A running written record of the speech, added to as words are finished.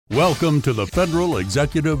Welcome to the Federal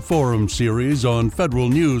Executive Forum series on Federal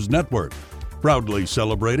News Network, proudly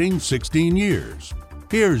celebrating 16 years.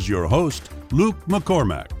 Here's your host, Luke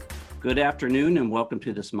McCormack. Good afternoon and welcome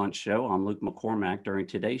to this month's show. I'm Luke McCormack. During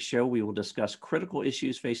today's show, we will discuss critical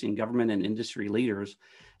issues facing government and industry leaders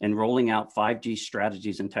in rolling out 5G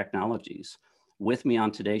strategies and technologies. With me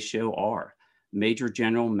on today's show are Major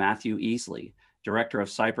General Matthew Easley, Director of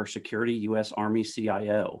Cybersecurity, U.S. Army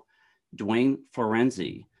CIO, Dwayne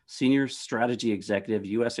Florenzi, Senior Strategy Executive,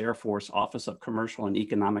 U.S. Air Force Office of Commercial and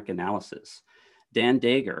Economic Analysis, Dan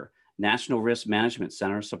Dager, National Risk Management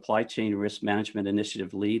Center, Supply Chain Risk Management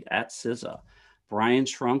Initiative Lead at CISA, Brian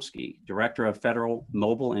Shrumsky, Director of Federal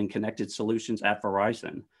Mobile and Connected Solutions at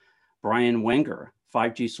Verizon, Brian Wenger,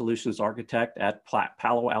 5G Solutions Architect at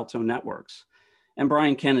Palo Alto Networks, and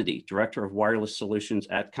Brian Kennedy, Director of Wireless Solutions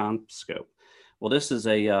at CommScope. Well, this is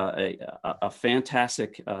a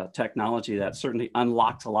fantastic technology that certainly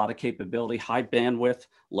unlocks a lot of capability, high bandwidth,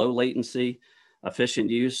 low latency, efficient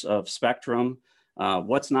use of spectrum.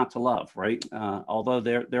 What's not to love, right? Although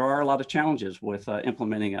there are a lot of challenges with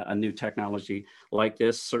implementing a new technology like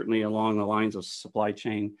this, certainly along the lines of supply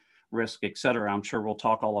chain risk, et cetera. I'm sure we'll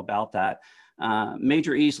talk all about that.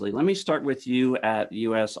 Major Easley, let me start with you at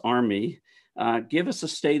U.S. Army. Give us a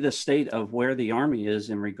state of where the Army is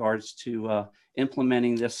in regards to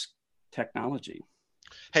implementing this technology.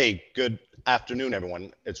 Hey, good afternoon,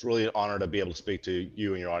 everyone. It's really an honor to be able to speak to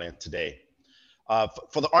you and your audience today.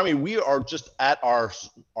 For the Army, we are just at our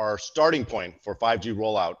starting point for 5G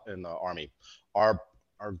rollout in the Army. Our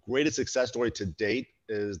greatest success story to date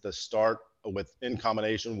is the start in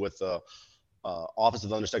combination with the Office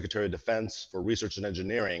of the Undersecretary of Defense for Research and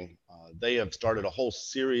Engineering. They have started a whole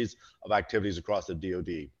series of activities across the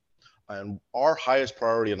DoD. And our highest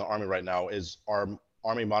priority in the Army right now is our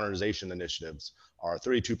Army modernization initiatives, our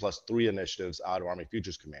 32+3 initiatives out of Army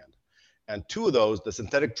Futures Command. And two of those, the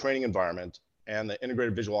synthetic training environment and the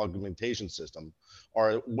integrated visual augmentation system, are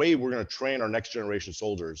a way we're going to train our next generation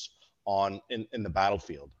soldiers in the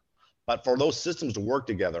battlefield. But for those systems to work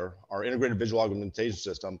together, our integrated visual augmentation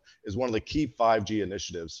system is one of the key 5G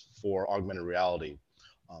initiatives for augmented reality.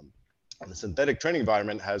 The synthetic training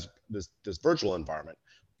environment has this virtual environment.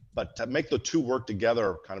 But to make the two work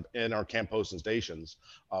together kind of in our camp posts and stations,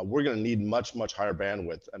 we're going to need much higher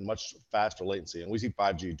bandwidth and much faster latency. And we see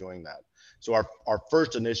 5G doing that. So our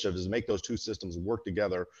first initiative is to make those two systems work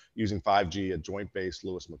together using 5G at Joint Base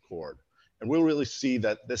Lewis-McChord. And we'll really see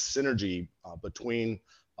that this synergy between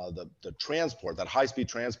the transport, that high-speed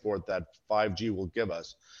transport that 5G will give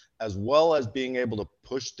us, as well as being able to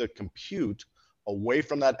push the compute away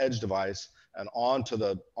from that edge device and onto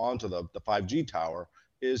the 5G tower,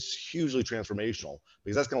 is hugely transformational,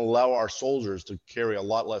 because that's going to allow our soldiers to carry a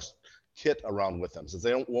lot less kit around with them, since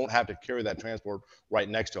they won't have to carry that transport right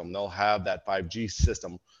next to them. They'll have that 5G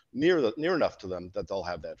system near enough to them that they'll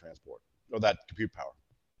have that transport or that compute power.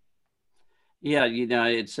 Yeah,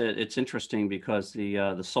 it's interesting because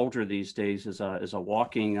the soldier these days is a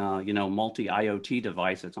walking multi IoT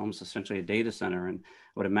device. It's almost essentially a data center, and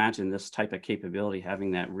I would imagine this type of capability,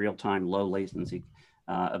 having that real time low latency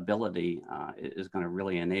ability, is going to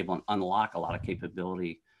really enable and unlock a lot of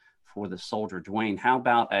capability for the soldier. Dwayne, how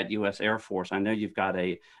about at U.S. Air Force? I know you've got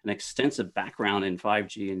an extensive background in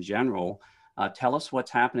 5G in general. Tell us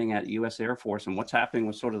what's happening at U.S. Air Force and what's happening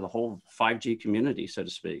with sort of the whole 5G community, so to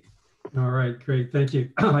speak. All right, great, thank you.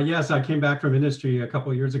 Yes, I came back from industry a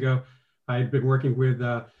couple of years ago. I had been working with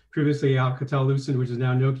previously Alcatel-Lucent, which is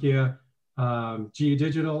now Nokia, GE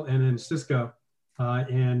Digital, and then Cisco,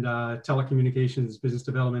 and telecommunications business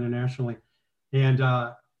development internationally. And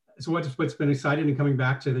so what's been exciting in coming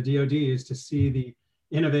back to the DoD is to see the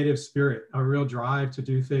innovative spirit, a real drive to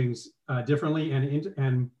do things differently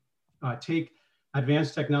and take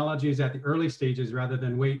advanced technologies at the early stages rather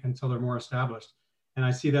than wait until they're more established. And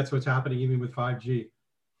I see that's what's happening even with 5G.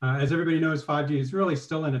 As everybody knows, 5G is really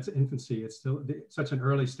still in its infancy. It's still such an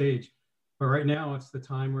early stage. But right now, it's the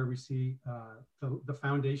time where we see the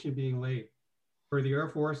foundation being laid. For the Air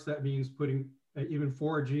Force, that means putting even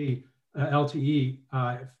 4G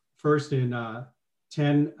LTE first in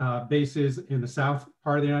 10 bases in the south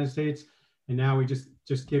part of the United States. And now we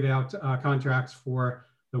just give out contracts for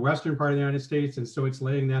the western part of the United States. And so it's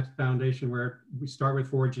laying that foundation where we start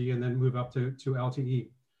with 4G and then move up to LTE.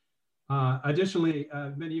 Additionally,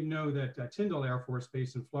 many of you know that Tyndall Air Force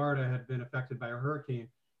Base in Florida had been affected by a hurricane.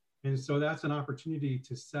 And so that's an opportunity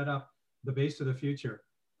to set up the base of the future.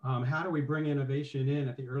 How do we bring innovation in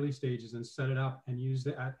at the early stages and set it up and use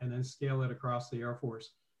that and then scale it across the Air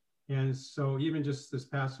Force? And so even just this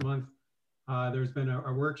past month, there's been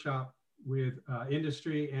a workshop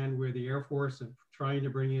industry and with the Air Force and trying to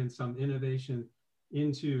bring in some innovation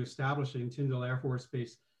into establishing Tyndall Air Force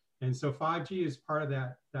Base. And so 5G is part of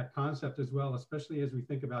that concept as well, especially as we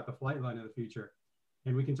think about the flight line of the future.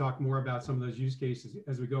 And we can talk more about some of those use cases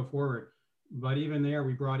as we go forward. But even there,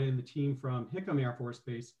 we brought in the team from Hickam Air Force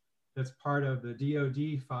Base that's part of the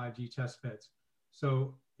DoD 5G test beds.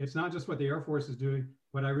 So it's not just what the Air Force is doing.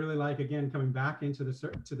 What I really like, again, coming back into the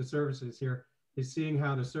services here, is seeing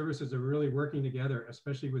how the services are really working together,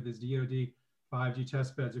 especially with this DoD 5G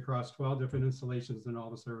test beds across 12 different installations and all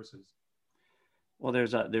the services. Well,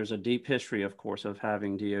 there's a deep history, of course, of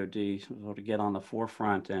having DoD sort of get on the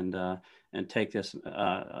forefront and take this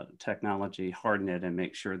technology, harden it, and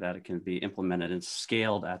make sure that it can be implemented and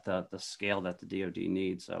scaled at the scale that the DoD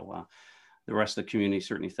needs. So the rest of the community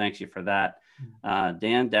certainly thanks you for that.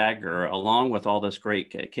 Dan Dagher, along with all this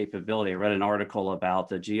great capability, I read an article about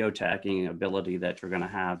the geotagging ability that you're going to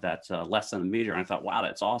have that's less than a meter. And I thought, wow,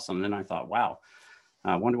 that's awesome. And then I thought, wow,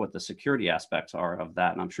 I wonder what the security aspects are of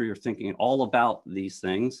that. And I'm sure you're thinking all about these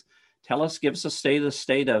things. Give us a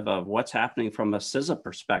state of what's happening from a CISA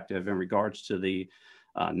perspective in regards to the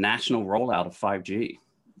national rollout of 5G.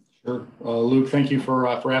 Sure. Luke, thank you for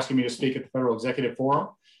asking me to speak at the Federal Executive Forum.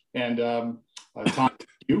 And Tom, thank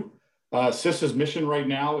you. CISA's mission right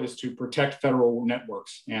now is to protect federal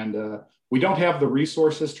networks. And we don't have the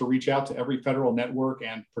resources to reach out to every federal network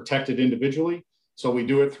and protect it individually. So we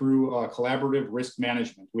do it through collaborative risk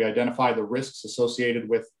management. We identify the risks associated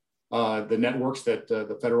with the networks that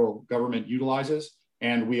the federal government utilizes,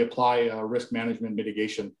 and we apply risk management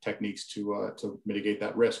mitigation techniques to mitigate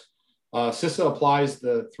that risk. CISA applies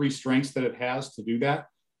the three strengths that it has to do that.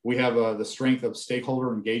 We have the strength of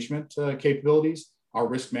stakeholder engagement capabilities, our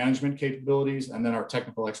risk management capabilities, and then our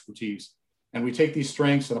technical expertise. And we take these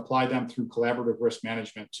strengths and apply them through collaborative risk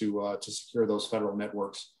management to secure those federal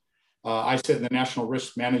networks. I sit in the National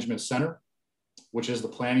Risk Management Center, which is the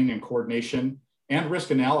planning and coordination and risk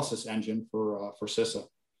analysis engine for CISA.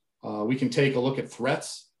 We can take a look at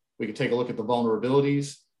threats. We can take a look at the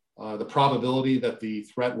vulnerabilities, the probability that the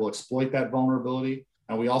threat will exploit that vulnerability.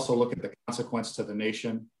 And we also look at the consequence to the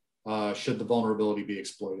nation should the vulnerability be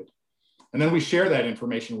exploited. And then we share that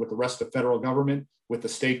information with the rest of federal government, with the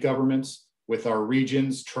state governments, with our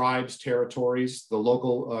regions, tribes, territories, the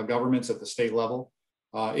local governments at the state level.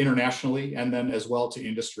 Internationally, and then as well to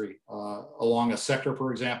industry along a sector,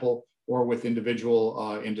 for example, or with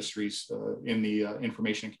individual industries in the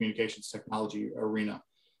information and communications technology arena.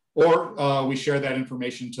 Or we share that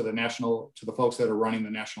information to the folks that are running the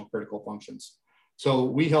national critical functions. So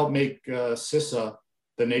we help make CISA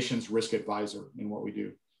the nation's risk advisor in what we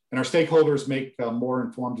do. And our stakeholders make more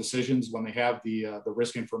informed decisions when they have the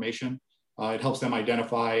risk information. It helps them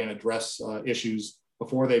identify and address issues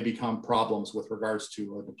before they become problems with regards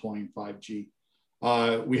to deploying 5G.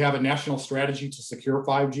 We have a national strategy to secure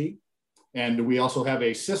 5G, and we also have a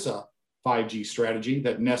CISA 5G strategy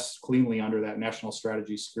that nests cleanly under that national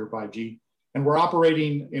strategy, Secure 5G. And we're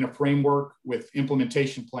operating in a framework with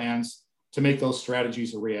implementation plans to make those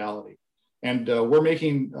strategies a reality. And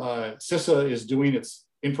CISA is doing its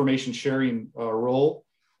information sharing role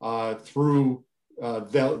through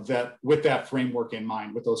with that framework in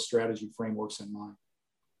mind, with those strategy frameworks in mind.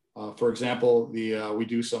 For example, we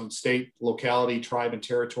do some state, locality, tribe, and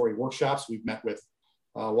territory workshops. We've met with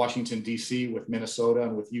Washington, D.C., with Minnesota,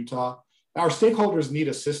 and with Utah. Our stakeholders need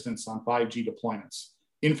assistance on 5G deployments,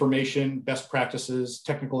 information, best practices,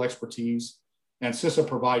 technical expertise, and CISA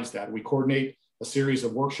provides that. We coordinate a series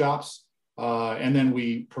of workshops, and then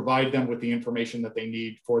we provide them with the information that they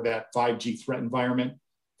need for that 5G threat environment,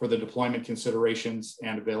 for the deployment considerations,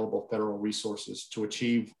 and available federal resources to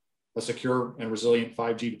achieve a secure and resilient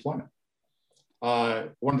 5G deployment.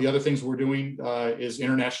 One of the other things we're doing is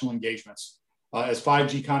international engagements. As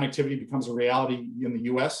 5G connectivity becomes a reality in the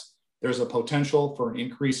US, there's a potential for an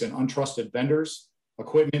increase in untrusted vendors,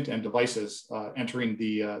 equipment, and devices entering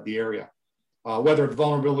the area. Whether the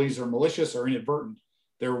vulnerabilities are malicious or inadvertent,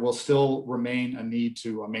 there will still remain a need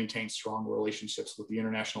to maintain strong relationships with the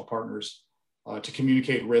international partners to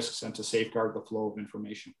communicate risks and to safeguard the flow of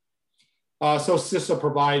information. So CISA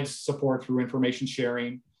provides support through information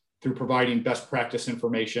sharing, through providing best practice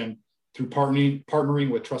information, through partnering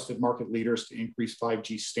with trusted market leaders to increase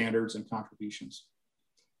 5G standards and contributions.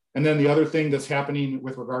 And then the other thing that's happening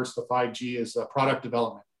with regards to 5G is product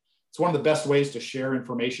development. It's one of the best ways to share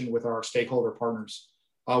information with our stakeholder partners.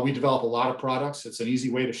 We develop a lot of products. It's an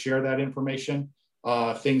easy way to share that information.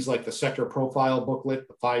 Things like the sector profile booklet,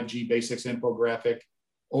 the 5G basics infographic,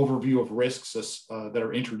 overview of risks that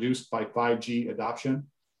are introduced by 5G adoption.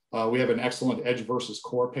 We have an excellent edge versus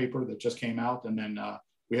core paper that just came out. And then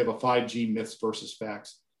we have a 5G myths versus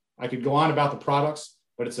facts. I could go on about the products,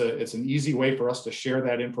 but it's an easy way for us to share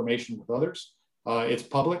that information with others. It's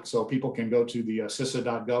public, so people can go to the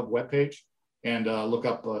CISA.gov webpage and look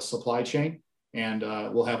up supply chain, and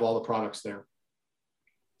we'll have all the products there.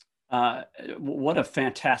 What a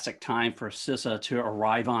fantastic time for CISA to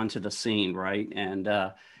arrive onto the scene, right?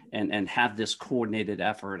 And have this coordinated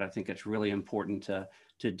effort. I think it's really important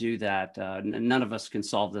to do that. None of us can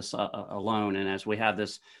solve this alone. And as we have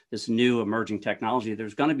this new emerging technology,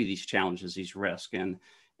 there's going to be these challenges, these risks,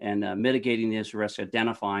 and mitigating these risks,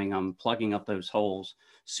 identifying them, plugging up those holes,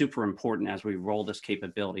 super important as we roll this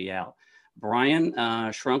capability out. Brian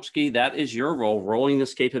Chromsky, that is your role, rolling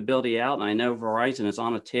this capability out. And I know Verizon is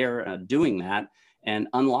on a tear doing that and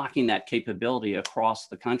unlocking that capability across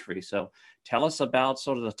the country. So tell us about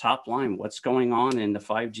sort of the top line, what's going on in the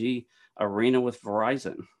 5G arena with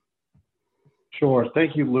Verizon. Sure.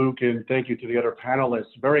 Thank you, Luke, and thank you to the other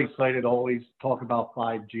panelists. Very excited to always talk about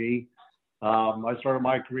 5G. I started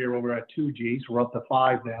my career over at 2G, so we're up to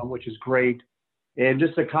 5 now, which is great. And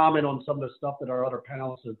just to comment on some of the stuff that our other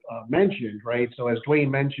panelists have mentioned, right? So as Dwayne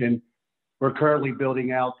mentioned, we're currently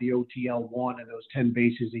building out the OTL1 and those 10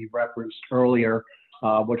 bases he referenced earlier,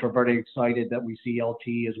 which we're very excited that we see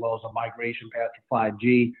LT as well as a migration path to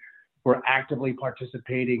 5G. We're actively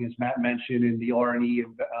participating, as Matt mentioned, in the R&E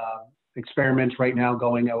experiments right now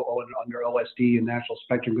going under OSD and National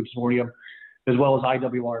Spectrum Consortium, as well as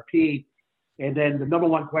IWRP. And then the number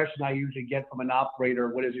one question I usually get from an operator,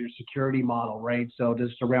 what is your security model, right? So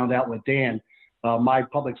just to round out with Dan, my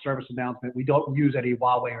public service announcement, we don't use any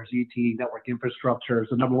Huawei or ZTE network infrastructure is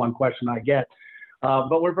the number one question I get.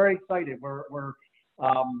 But we're very excited. We're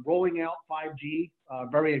rolling out 5G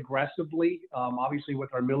very aggressively, obviously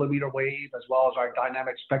with our millimeter wave, as well as our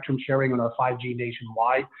dynamic spectrum sharing on our 5G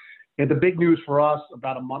nationwide. And the big news for us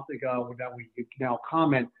about a month ago that we can now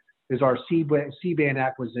comment is our C-band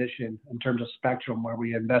acquisition in terms of spectrum, where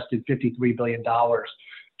we invested $53 billion to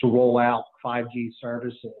roll out 5G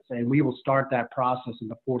services. And we will start that process in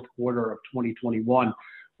the fourth quarter of 2021,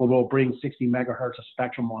 where we'll bring 60 megahertz of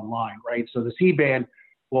spectrum online, right? So the C-band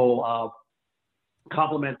will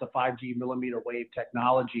complement the 5G millimeter wave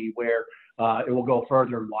technology, where it will go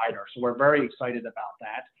further and wider. So we're very excited about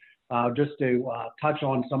that. Just to touch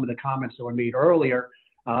on some of the comments that were made earlier,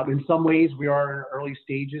 in some ways, we are in early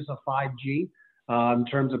stages of 5G in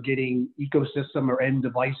terms of getting ecosystem or end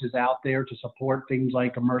devices out there to support things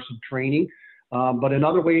like immersive training. But in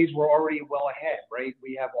other ways, we're already well ahead, right?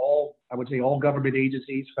 We have I would say all government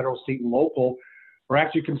agencies, federal, state, and local, are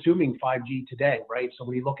actually consuming 5G today, right? So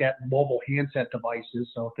when you look at mobile handset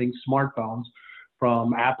devices, so think smartphones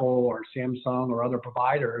from Apple or Samsung or other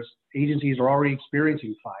providers, agencies are already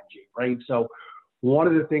experiencing 5G, right? So one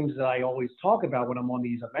of the things that I always talk about when I'm on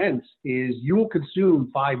these events is you will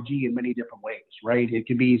consume 5G in many different ways, right? It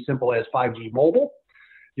can be simple as 5G mobile.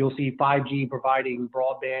 You'll see 5G providing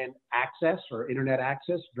broadband access or internet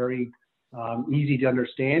access, very easy to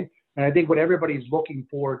understand. And I think what everybody's looking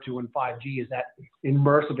forward to in 5G is that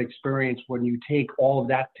immersive experience when you take all of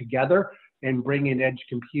that together and bring in edge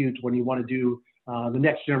compute when you want to do the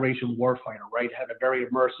next generation warfighter, right? Have a very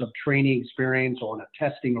immersive training experience on a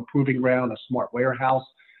testing or proving ground, a smart warehouse.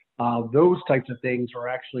 Those types of things are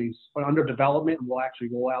actually under development and will actually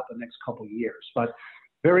roll out the next couple of years. But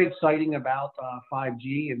very exciting about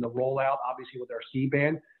 5G and the rollout, obviously with our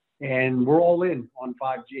C-band, and we're all in on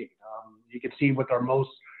 5G. You can see with our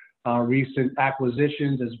most recent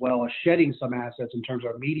acquisitions, as well as shedding some assets in terms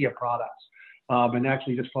of media products. And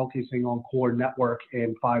actually just focusing on core network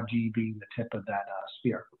and 5G being the tip of that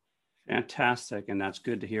spear. Fantastic, and that's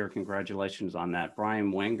good to hear. Congratulations on that.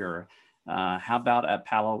 Brian Wenger, how about at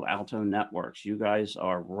Palo Alto Networks? You guys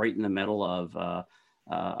are right in the middle of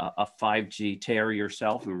a 5G tear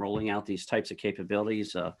yourself and rolling out these types of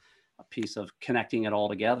capabilities, a piece of connecting it all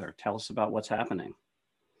together. Tell us about what's happening.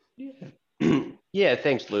 Yeah,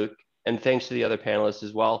 thanks, Luke, and thanks to the other panelists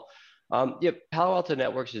as well. Palo Alto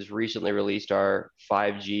Networks has recently released our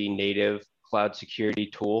 5G native cloud security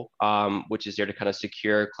tool, which is there to kind of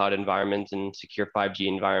secure cloud environments and secure 5G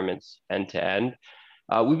environments end to end.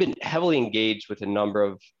 We've been heavily engaged with a number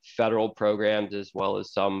of federal programs as well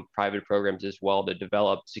as some private programs as well to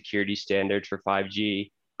develop security standards for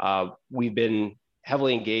 5G. We've been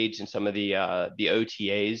heavily engaged in some of the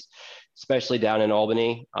OTAs, especially down in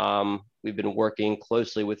Albany. We've been working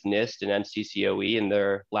closely with NIST and NCCOE in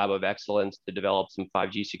their Lab of Excellence to develop some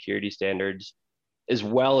 5G security standards, as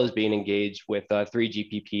well as being engaged with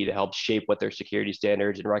 3GPP to help shape what their security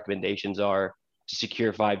standards and recommendations are to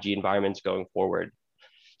secure 5G environments going forward.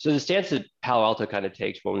 So the stance that Palo Alto kind of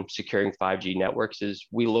takes when securing 5G networks is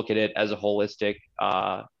we look at it as a holistic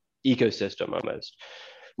ecosystem almost.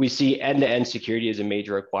 We see end-to-end security as a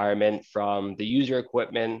major requirement, from the user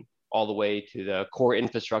equipment all the way to the core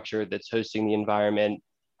infrastructure that's hosting the environment,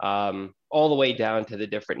 all the way down to the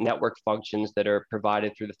different network functions that are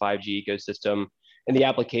provided through the 5G ecosystem, and the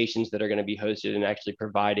applications that are going to be hosted and actually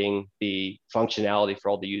providing the functionality for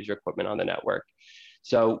all the user equipment on the network.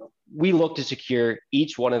 So we look to secure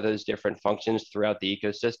each one of those different functions throughout the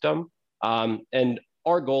ecosystem. And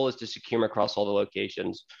our goal is to secure them across all the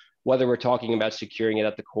locations, whether we're talking about securing it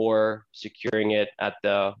at the core, securing it at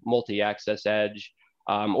the multi-access edge,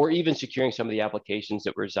 or even securing some of the applications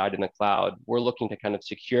that reside in the cloud. We're looking to kind of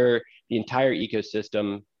secure the entire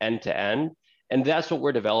ecosystem end to end. And that's what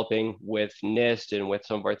we're developing with NIST and with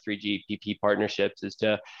some of our 3GPP partnerships, is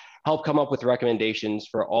to help come up with recommendations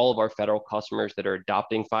for all of our federal customers that are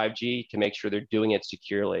adopting 5G to make sure they're doing it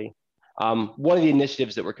securely. One of the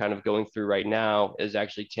initiatives that we're kind of going through right now is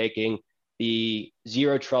actually taking the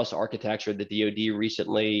Zero Trust architecture that the DoD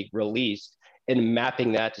recently released and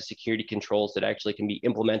mapping that to security controls that actually can be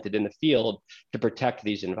implemented in the field to protect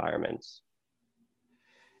these environments.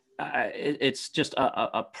 It's just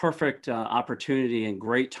a perfect opportunity and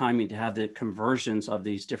great timing to have the conversions of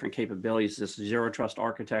these different capabilities, this Zero Trust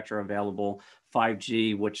architecture available,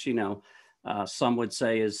 5G, which, you know, some would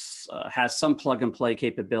say has some plug and play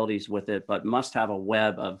capabilities with it, but must have a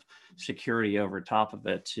web of security over top of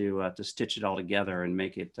it to stitch it all together and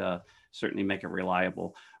make it certainly make it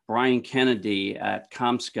reliable. Brian Kennedy at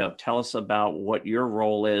CommScope, tell us about what your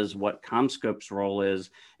role is, what CommScope's role is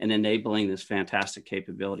in enabling this fantastic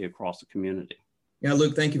capability across the community. Yeah,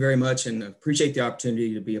 Luke, thank you very much, and appreciate the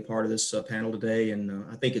opportunity to be a part of this panel today. And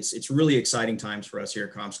I think it's really exciting times for us here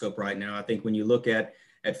at CommScope right now. I think when you look at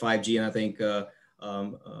 5G, and I think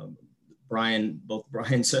both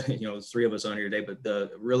Brian's, you know, there's three of us on here today,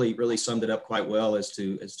 but really summed it up quite well as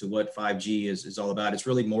to what 5G is all about. It's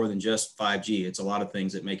really more than just 5G. It's a lot of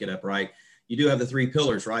things that make it up, right? You do have the three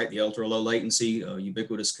pillars, right? The ultra low latency,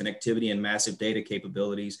 ubiquitous connectivity, and massive data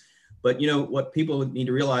capabilities. But, you know, what people need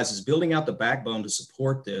to realize is building out the backbone to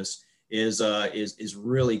support this is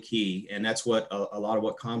really key. And that's what a lot of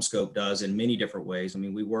what CommScope does in many different ways. I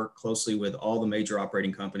mean, we work closely with all the major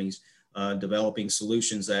operating companies, developing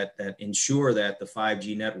solutions that ensure that the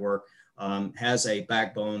 5G network has a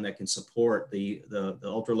backbone that can support the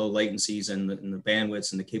ultra low latencies and the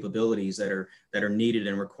bandwidths and the capabilities that are needed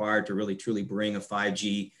and required to really truly bring a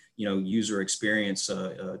 5G, you know, user experience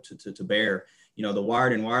to bear. You know, the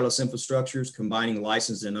wired and wireless infrastructures, combining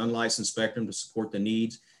licensed and unlicensed spectrum to support the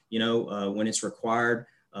needs, you know, when it's required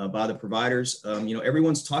by the providers. You know,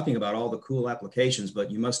 everyone's talking about all the cool applications, but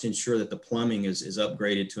you must ensure that the plumbing is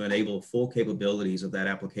upgraded to enable full capabilities of that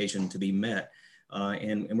application to be met.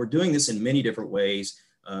 And we're doing this in many different ways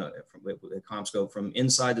at CommScope, from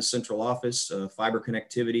inside the central office, fiber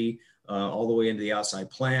connectivity, all the way into the outside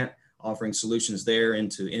plant, offering solutions there,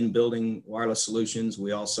 into in-building wireless solutions.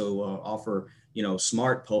 We also offer, you know,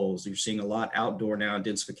 smart poles. You're seeing a lot outdoor now,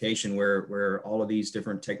 densification, where all of these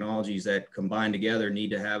different technologies that combine together need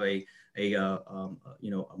to have a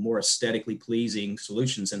more aesthetically pleasing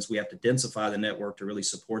solution, since we have to densify the network to really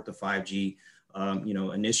support the 5G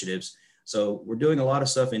initiatives. So we're doing a lot of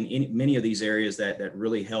stuff in many of these areas that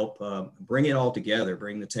really help bring it all together,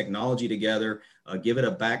 bring the technology together, give it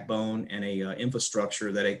a backbone and a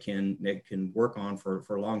infrastructure that it can work on for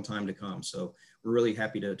a long time to come. So we're really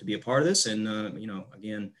happy to be a part of this. And,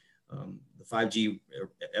 again, the 5G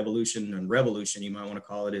evolution and revolution, you might want to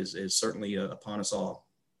call it, is certainly upon us all.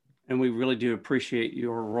 And we really do appreciate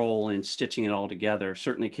your role in stitching it all together.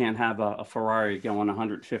 Certainly can't have a Ferrari going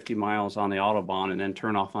 150 miles on the Autobahn and then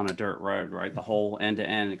turn off on a dirt road, right? The whole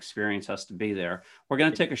end-to-end experience has to be there. We're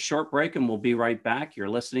going to take a short break and we'll be right back. You're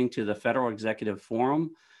listening to the Federal Executive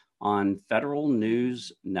Forum on Federal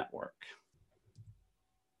News Network.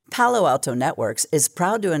 Palo Alto Networks is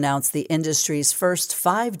proud to announce the industry's first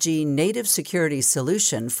 5G native security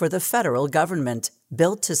solution for the federal government,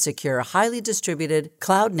 built to secure highly distributed,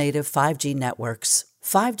 cloud-native 5G networks.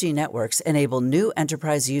 5G networks enable new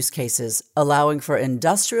enterprise use cases, allowing for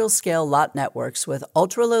industrial-scale lot networks with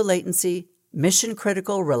ultra-low latency,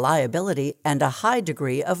 mission-critical reliability, and a high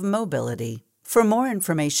degree of mobility. For more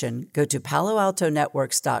information, go to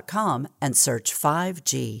paloaltonetworks.com and search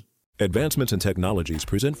 5G. Advancements in technologies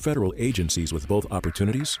present federal agencies with both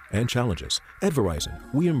opportunities and challenges. At Verizon,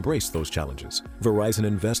 we embrace those challenges. Verizon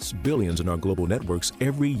invests billions in our global networks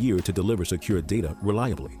every year to deliver secure data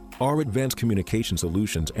reliably. Our advanced communication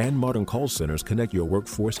solutions and modern call centers connect your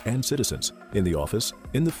workforce and citizens in the office,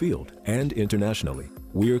 in the field, and internationally.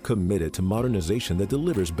 We're committed to modernization that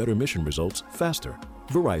delivers better mission results faster.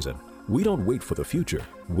 Verizon, we don't wait for the future,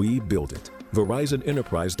 we build it.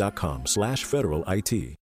 VerizonEnterprise.com/Federal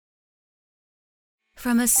IT.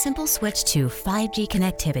 From a simple switch to 5G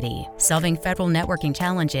connectivity, solving federal networking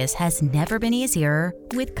challenges has never been easier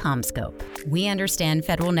with CommScope. We understand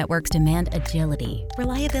federal networks demand agility,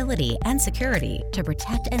 reliability, and security to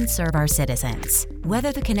protect and serve our citizens.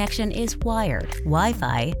 Whether the connection is wired,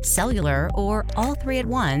 Wi-Fi, cellular, or all three at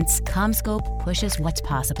once, CommScope pushes what's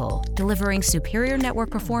possible, delivering superior network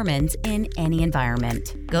performance in any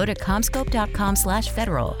environment. Go to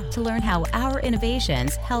commscope.com/federal to learn how our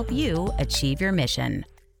innovations help you achieve your mission.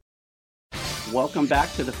 Welcome back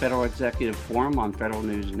to the Federal Executive Forum on Federal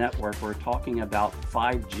News Network. We're talking about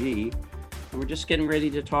 5G, and we're just getting ready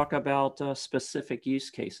to talk about specific use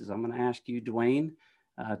cases. I'm going to ask you, Dwayne,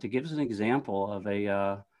 to give us an example of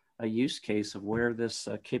a use case of where this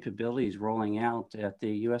capability is rolling out at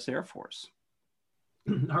the U.S. Air Force.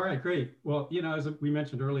 All right, great. Well, as we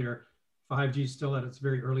mentioned earlier, 5G is still at its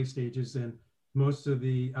very early stages, and most of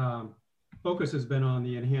the focus has been on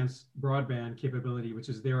the enhanced broadband capability, which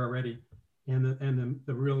is there already. And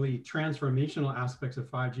the really transformational aspects of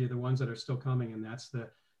 5G are the ones that are still coming, and that's the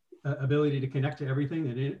ability to connect to everything,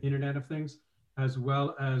 the Internet of Things, as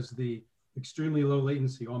well as the extremely low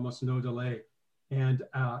latency, almost no delay. And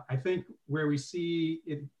I think where we see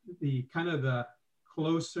it, the kind of the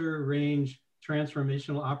closer range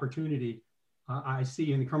transformational opportunity I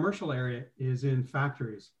see in the commercial area is in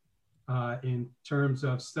factories, in terms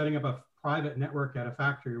of setting up a private network at a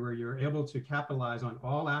factory where you're able to capitalize on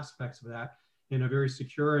all aspects of that in a very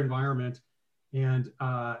secure environment. And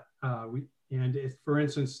if, for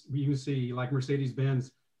instance, you can see like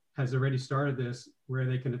Mercedes-Benz has already started this, where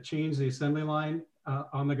they can change the assembly line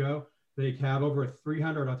on the go. They have over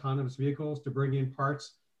 300 autonomous vehicles to bring in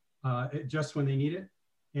parts just when they need it.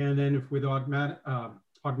 And then if with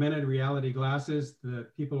augmented reality glasses, the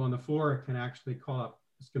people on the floor can actually call up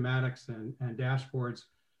schematics and dashboards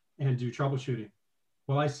and do troubleshooting.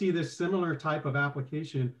 Well, I see this similar type of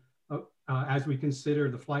application as we consider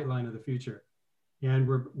the flight line of the future. And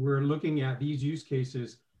we're looking at these use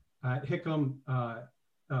cases at Hickam,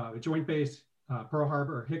 Joint Base Pearl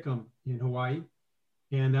Harbor, Hickam in Hawaii.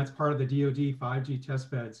 And that's part of the DoD 5G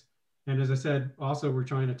test beds. And as I said, also we're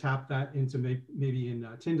trying to tap that into maybe in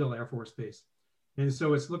Tyndall Air Force Base. And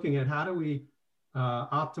so it's looking at how do we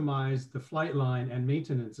optimize the flight line and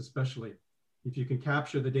maintenance, especially. If you can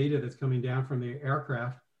capture the data that's coming down from the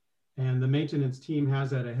aircraft, and the maintenance team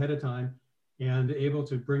has that ahead of time and able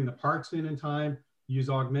to bring the parts in time, use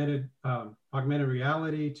augmented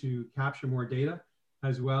reality to capture more data,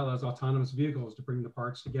 as well as autonomous vehicles to bring the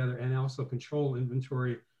parts together and also control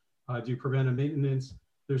inventory, do preventive maintenance.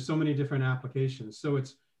 There's so many different applications. So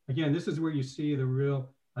it's, again, this is where you see the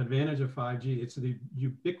real advantage of 5G. It's the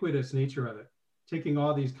ubiquitous nature of it, taking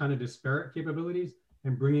all these kind of disparate capabilities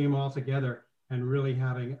and bringing them all together and really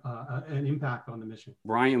having an impact on the mission.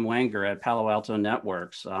 Brian Wenger at Palo Alto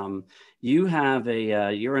Networks. You have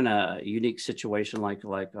you're in a unique situation like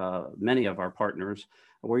many of our partners,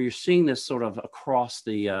 where you're seeing this sort of across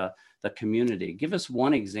the community. Give us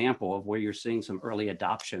one example of where you're seeing some early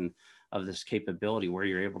adoption of this capability, where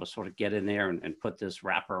you're able to sort of get in there and put this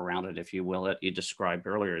wrapper around it, if you will, that you described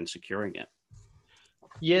earlier in securing it.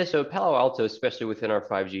 Yeah, so Palo Alto, especially within our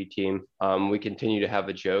 5G team, we continue to have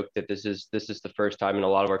a joke that this is the first time in a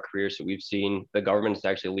lot of our careers that we've seen the government is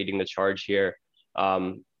actually leading the charge here.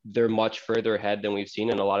 They're much further ahead than we've seen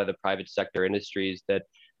in a lot of the private sector industries, that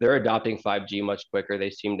they're adopting 5G much quicker.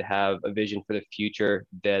 They seem to have a vision for the future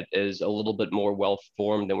that is a little bit more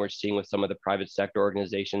well-formed than we're seeing with some of the private sector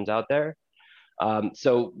organizations out there.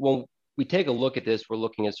 So when we take a look at this, we're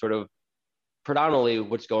looking at sort of predominantly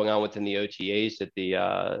what's going on within the OTAs that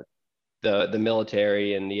the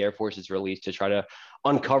military and the Air Force has released to try to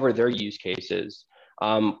uncover their use cases.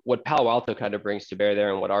 What Palo Alto kind of brings to bear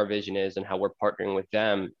there, and what our vision is and how we're partnering with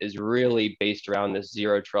them, is really based around this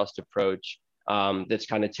zero trust approach that's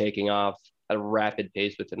kind of taking off at a rapid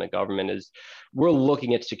pace within the government. Is we're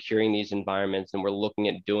looking at securing these environments, and we're looking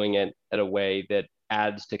at doing it in a way that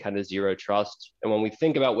adds to kind of zero trust. And when we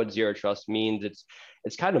think about what zero trust means, it's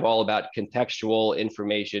kind of all about contextual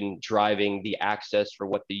information driving the access for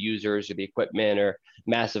what the users or the equipment or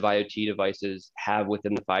massive IoT devices have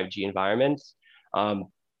within the 5G environments. And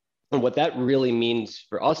what that really means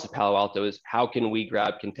for us at Palo Alto is how can we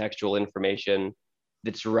grab contextual information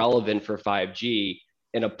that's relevant for 5G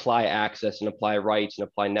and apply access and apply rights and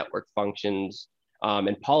apply network functions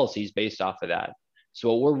and policies based off of that. So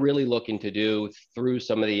what we're really looking to do through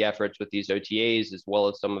some of the efforts with these OTAs, as well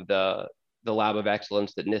as some of the lab of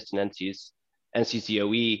excellence that NIST and NCEAS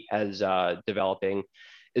NCCOE has developing,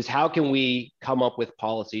 is how can we come up with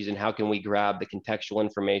policies and how can we grab the contextual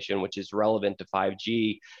information which is relevant to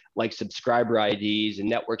 5G, like subscriber IDs and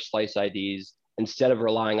network slice IDs, instead of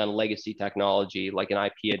relying on legacy technology like an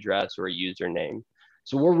IP address or a username.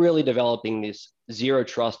 So we're really developing this zero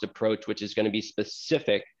trust approach, which is going to be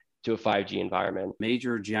specific to a 5G environment.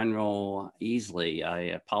 Major General Easley, I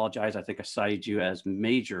apologize. I think I cited you as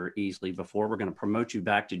Major Easley before. We're going to promote you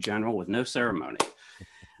back to General with no ceremony.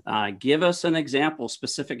 Give us an example,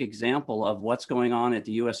 specific example of what's going on at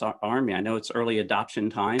the U.S. Army. I know it's early adoption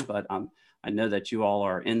time, but I know that you all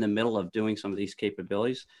are in the middle of doing some of these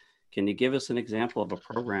capabilities. Can you give us an example of a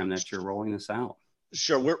program that you're rolling this out?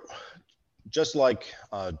 Sure. We're just like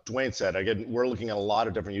Dwayne said, again, we're looking at a lot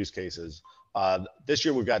of different use cases. This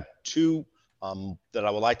year, we've got two that I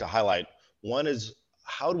would like to highlight. One is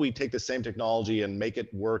how do we take the same technology and make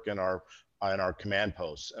it work in our command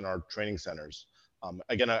posts and our training centers?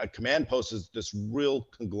 Again, a command post is this real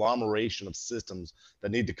conglomeration of systems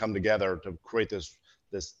that need to come together to create this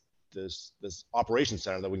operations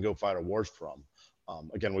center that we can go fight our wars from.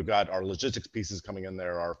 Again, we've got our logistics pieces coming in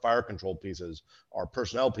there, our fire control pieces, our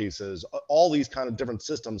personnel pieces. All these kind of different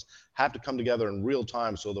systems have to come together in real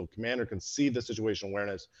time so the commander can see the situational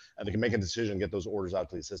awareness and they can make a decision and get those orders out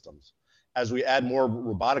to these systems. As we add more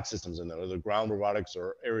robotic systems in there, whether ground robotics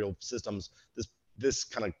or aerial systems, this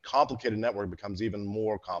kind of complicated network becomes even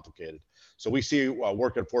more complicated. So we see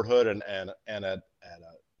work at Fort Hood and at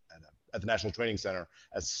the National Training Center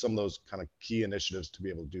as some of those kind of key initiatives to be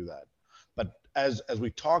able to do that. But as we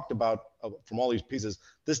talked about from all these pieces,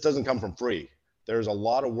 this doesn't come from free. There's a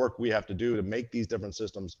lot of work we have to do to make these different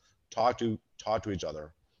systems talk to each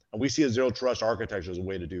other. And we see a zero trust architecture as a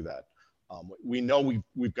way to do that. We know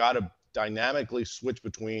we've got to dynamically switch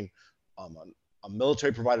between a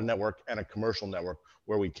military provided network and a commercial network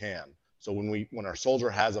where we can. So when our soldier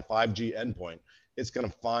has a 5G endpoint, it's going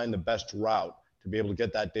to find the best route to be able to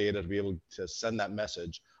get that data, to be able to send that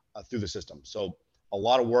message through the system. So a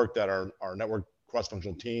lot of work that our network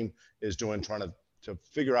cross-functional team is doing, trying to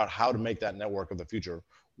figure out how to make that network of the future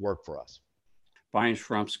work for us. Brian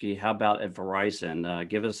Shrumsky, how about at Verizon?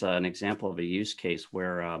 Give us an example of a use case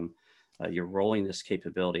where you're rolling this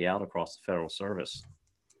capability out across the federal service.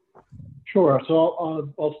 Sure.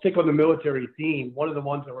 So I'll stick on the military theme. One of the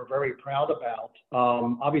ones that we're very proud about,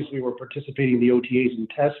 obviously we're participating in the OTAs and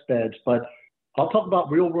test beds, but I'll talk about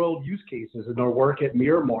real world use cases in our work at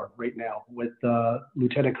Miramar right now with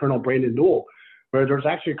Lieutenant Colonel Brandon Newell, where there's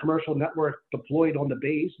actually a commercial network deployed on the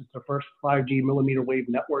base. It's the first 5G millimeter wave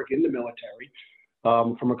network in the military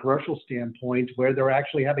from a commercial standpoint, where they're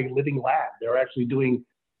actually having a living lab. They're actually doing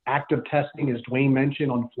active testing, as Dwayne mentioned,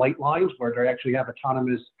 on flight lines, where they actually have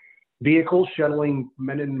autonomous vehicles shuttling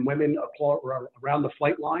men and women around the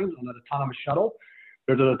flight line on an autonomous shuttle.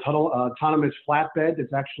 There's an autonomous flatbed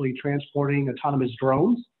that's actually transporting autonomous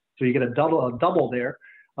drones. So you get a double there.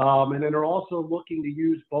 And then they're also looking to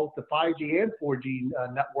use both the 5G and 4G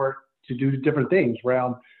network to do different things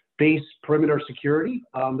around base perimeter security.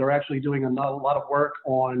 They're actually doing a lot of work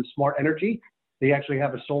on smart energy. They actually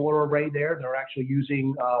have a solar array there. They're actually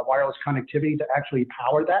using wireless connectivity to actually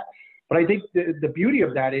power that. But I think the beauty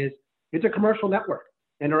of that is it's a commercial network,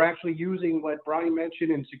 and they're actually using what Brian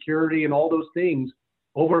mentioned in security and all those things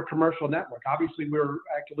over a commercial network. Obviously, we're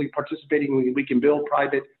actively participating. We can build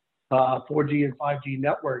private 4G and 5G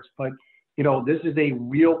networks, but this is a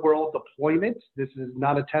real world deployment. This is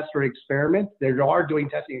not a test or experiment. They are doing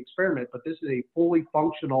testing experiment, but this is a fully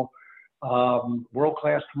functional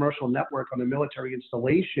world-class commercial network on a military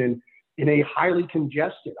installation in a highly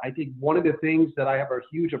congested. I think one of the things that I have a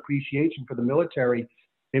huge appreciation for the military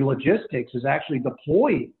in logistics is actually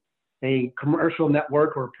deploying a commercial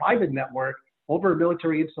network or a private network over a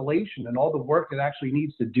military installation and all the work that actually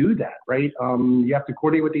needs to do that, right? You have to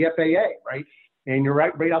coordinate with the FAA, right? And you're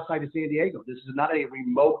right outside of San Diego. This is not a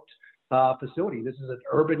remote facility. This is an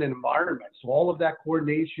urban environment. So all of that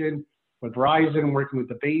coordination with Verizon, working with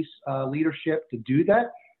the base leadership to do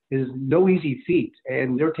that is no easy feat.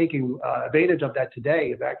 And they're taking advantage of that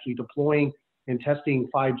today of actually deploying and testing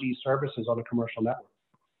 5G services on a commercial network.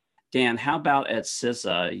 Dan, how about at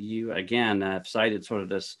CISA? You again have cited sort of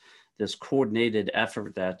this coordinated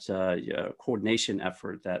effort, that coordination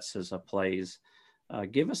effort that CISA plays.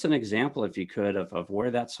 Give us an example, if you could, of where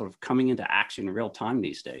that's sort of coming into action in real time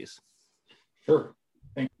these days. Sure.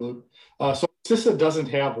 Thank you, Luke. So CISA doesn't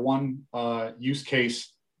have one use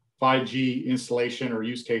case 5G installation or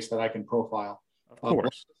use case that I can profile. Of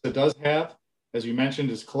course. What it does have, as you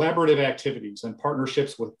mentioned, is collaborative activities and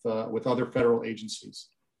partnerships with other federal agencies.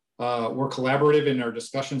 We're collaborative in our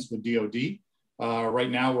discussions with DoD. Right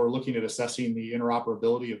now, we're looking at assessing the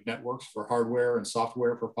interoperability of networks for hardware and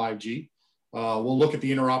software for 5G. We'll look at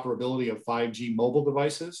the interoperability of 5G mobile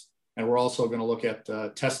devices, and we're also going to look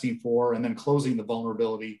at testing for and then closing the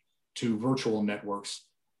vulnerability to virtual networks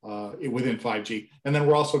within 5G. And then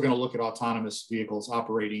we're also going to look at autonomous vehicles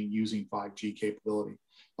operating using 5G capability.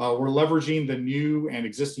 We're leveraging the new and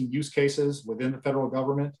existing use cases within the federal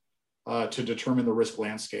government to determine the risk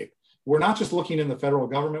landscape. We're not just looking in the federal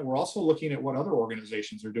government, we're also looking at what other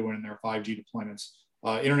organizations are doing in their 5G deployments,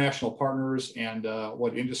 international partners, and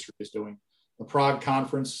what industry is doing. The Prague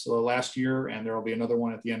conference last year, and there will be another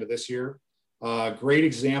one at the end of this year. Great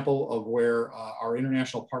example of where our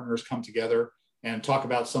international partners come together and talk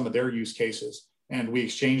about some of their use cases. And we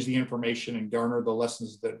exchange the information and garner the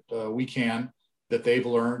lessons that we can, that they've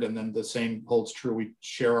learned. And then the same holds true. We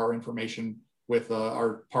share our information with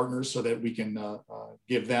our partners so that we can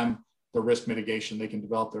give them the risk mitigation. They can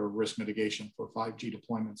develop their risk mitigation for 5G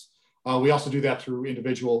deployments. We also do that through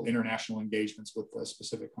individual international engagements with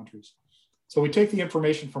specific countries. So we take the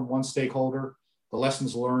information from one stakeholder, the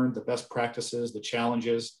lessons learned, the best practices, the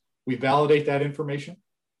challenges. We validate that information,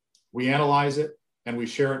 we analyze it, and we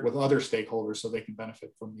share it with other stakeholders so they can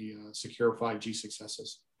benefit from the secure 5G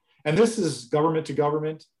successes. And this is government to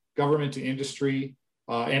government, government to industry,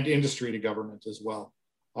 and industry to government as well.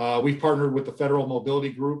 We've partnered with the Federal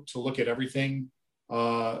Mobility Group to look at everything,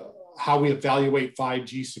 how we evaluate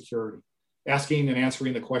 5G security, asking and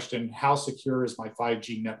answering the question, how secure is my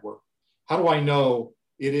 5G network? How do I know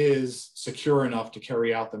it is secure enough to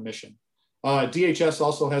carry out the mission? DHS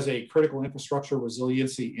also has a Critical Infrastructure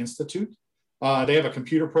Resiliency Institute. They have a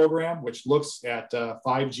computer program which looks at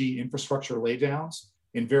 5G infrastructure laydowns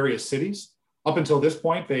in various cities. Up until this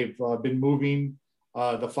point, they've been moving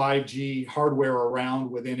the 5G hardware around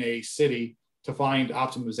within a city to find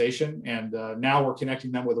optimization. And now we're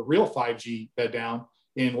connecting them with a real 5G bed down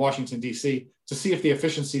in Washington, D.C. to see if the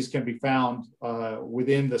efficiencies can be found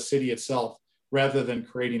within the city itself, rather than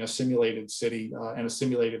creating a simulated city and a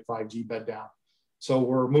simulated 5G bed down. So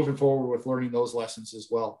we're moving forward with learning those lessons as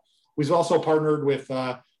well. We've also partnered with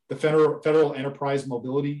the Federal Enterprise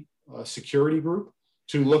Mobility Security Group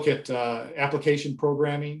to look at application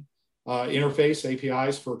programming, interface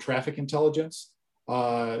APIs for traffic intelligence,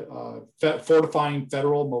 fortifying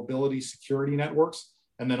federal mobility security networks,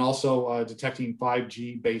 and then also detecting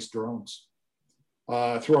 5G-based drones.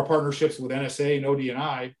 Through our partnerships with NSA and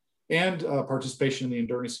ODNI and participation in the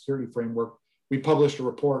Enduring Security Framework, we published a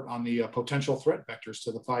report on the potential threat vectors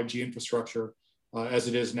to the 5G infrastructure as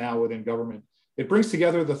it is now within government. It brings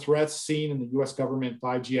together the threats seen in the US government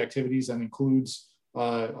 5G activities and includes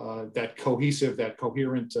that cohesive, that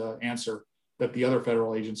coherent answer that the other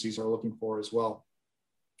federal agencies are looking for as well.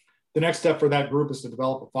 The next step for that group is to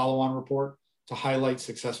develop a follow-on report to highlight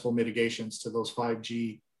successful mitigations to those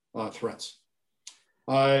 5G threats.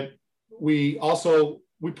 We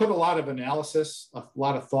put a lot of analysis, a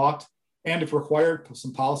lot of thought, and if required, put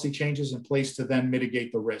some policy changes in place to then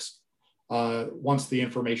mitigate the risk once the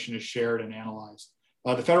information is shared and analyzed.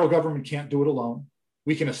 The federal government can't do it alone.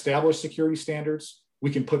 We can establish security standards, we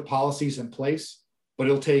can put policies in place, but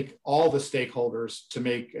it'll take all the stakeholders to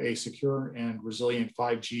make a secure and resilient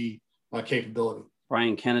 5G capability.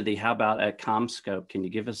 Brian Kennedy, how about at CommScope? Can you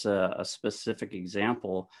give us a specific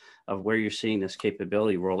example of where you're seeing this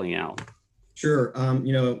capability rolling out? Sure.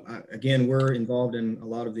 Again, we're involved in a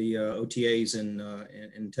lot of the OTAs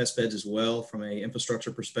and test beds as well from an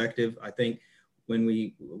infrastructure perspective. I think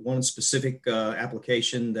when one specific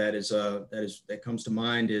application that comes to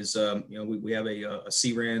mind is we have a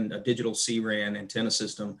CRAN, a digital CRAN antenna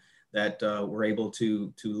system that we're able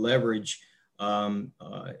to leverage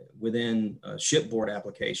within shipboard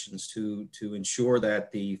applications to ensure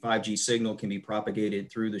that the 5G signal can be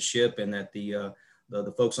propagated through the ship and that the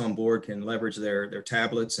folks on board can leverage their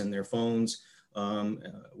tablets and their phones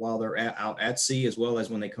while they're out at sea, as well as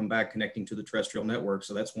when they come back connecting to the terrestrial network.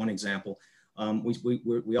 So that's one example.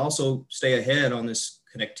 We also stay ahead on this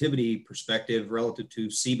connectivity perspective relative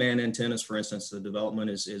to C-band antennas. For instance, the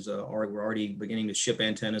development we're already beginning to ship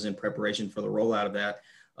antennas in preparation for the rollout of that.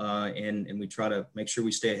 And we try to make sure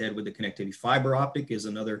we stay ahead with the connectivity. Fiber optic is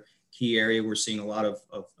another key area. We're seeing a lot of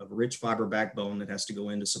rich fiber backbone that has to go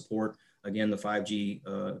in to support, again, the 5G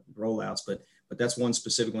rollouts, but that's one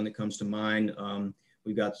specific one that comes to mind.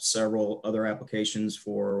 We've got several other applications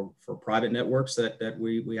for private networks that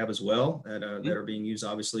we have as well that are being used,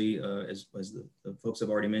 obviously, as the folks have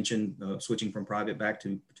already mentioned, switching from private back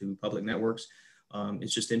to public networks.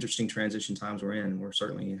 It's just interesting transition times we're in, and we're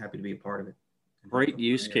certainly happy to be a part of it. Great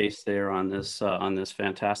use case there on this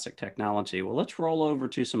fantastic technology. Well, let's roll over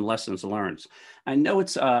to some lessons learned. I know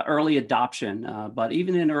it's early adoption, but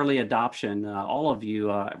even in early adoption, all of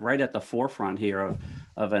you right at the forefront here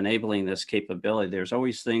of enabling this capability, there's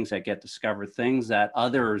always things that get discovered, things that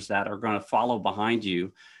others that are going to follow behind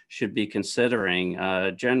you should be considering.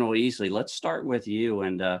 General Easley, let's start with you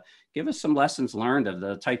and give us some lessons learned of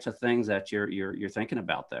the types of things that you're thinking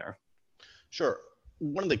about there. Sure.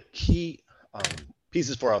 One of the key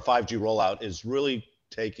pieces for our 5G rollout is really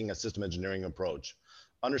taking a system engineering approach.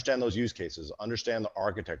 Understand those use cases, understand the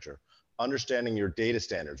architecture, understanding your data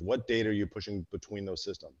standards. What data are you pushing between those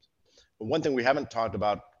systems? But one thing we haven't talked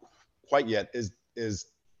about quite yet is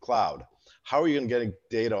cloud. How are you going to get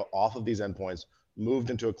data off of these endpoints, moved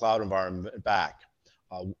into a cloud environment back?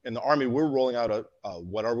 In the Army, we're rolling out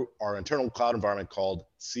what our internal cloud environment called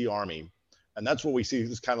C-Army. And that's what we see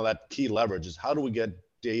is kind of that key leverage is how do we get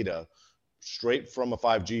data straight from a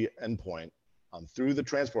 5G endpoint through the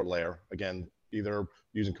transport layer, again, either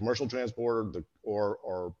using commercial transport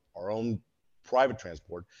or our own private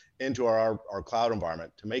transport into our cloud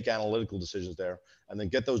environment to make analytical decisions there and then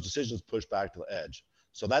get those decisions pushed back to the edge.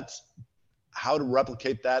 So that's how to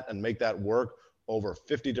replicate that and make that work over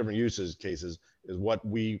 50 different use cases is what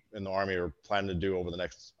we in the Army are planning to do over the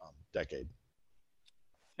next decade.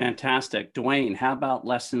 Fantastic. Dwayne, how about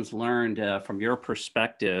lessons learned from your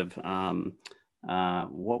perspective?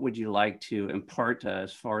 What would you like to impart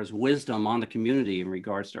as far as wisdom on the community in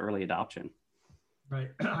regards to early adoption? Right.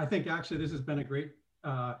 I think actually this has been a great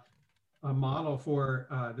a model for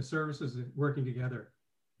the services working together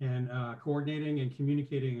and coordinating and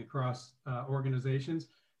communicating across organizations.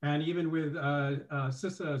 And even with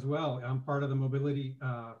CISA as well, I'm part of the mobility,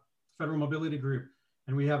 Federal Mobility Group.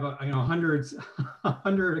 And we have a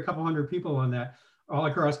couple hundred people on that all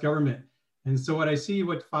across government. And so what I see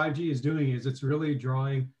what 5G is doing is it's really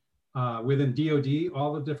drawing within DoD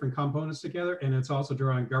all the different components together, and it's also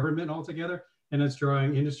drawing government all together, and it's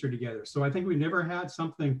drawing industry together. So I think we've never had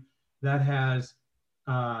something that has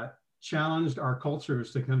challenged our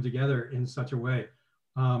cultures to come together in such a way.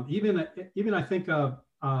 Even I think of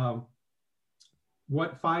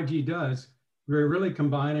what 5G does, we're really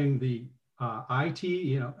combining the IT,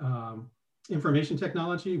 information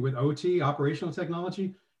technology with OT, operational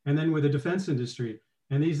technology, and then with the defense industry.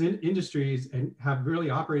 And these industries have really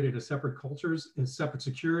operated as separate cultures and separate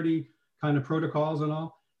security kind of protocols and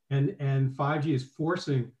all. And 5G is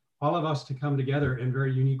forcing all of us to come together in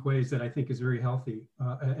very unique ways that I think is very healthy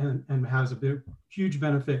and has a huge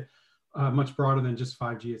benefit, much broader than just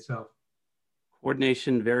 5G itself.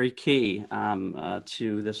 Coordination, very key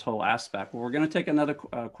to this whole aspect. Well, we're going to take another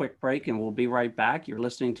quick break and we'll be right back. You're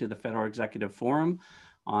listening to the Federal Executive Forum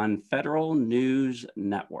on Federal News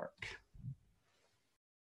Network.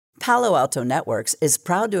 Palo Alto Networks is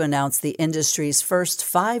proud to announce the industry's first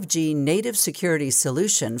 5G native security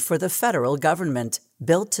solution for the federal government,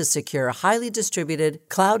 built to secure highly distributed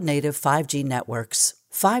cloud-native 5G networks.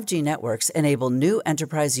 5G networks enable new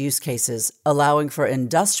enterprise use cases, allowing for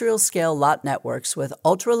industrial-scale lot networks with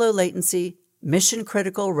ultra-low latency,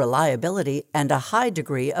 mission-critical reliability, and a high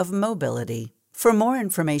degree of mobility. For more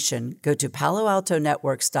information, go to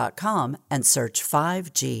paloaltonetworks.com and search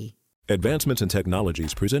 5G. Advancements in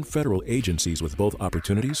technologies present federal agencies with both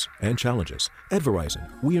opportunities and challenges. At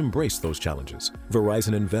Verizon, we embrace those challenges.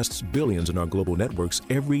 Verizon invests billions in our global networks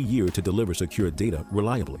every year to deliver secure data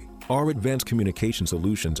reliably. Our advanced communication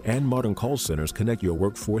solutions and modern call centers connect your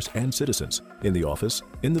workforce and citizens in the office,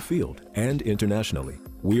 in the field, and internationally.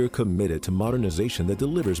 We are committed to modernization that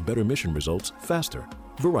delivers better mission results faster.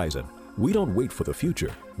 Verizon, we don't wait for the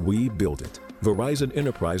future, we build it.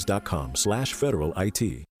 VerizonEnterprise.com/federal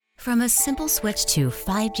IT. From a simple switch to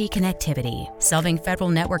 5G connectivity, solving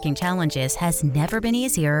federal networking challenges has never been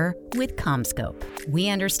easier with CommScope. We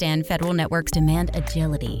understand federal networks demand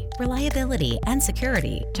agility, reliability, and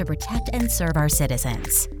security to protect and serve our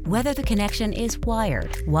citizens. Whether the connection is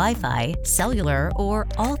wired, Wi-Fi, cellular, or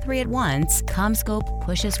all three at once, CommScope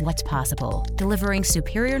pushes what's possible, delivering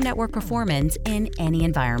superior network performance in any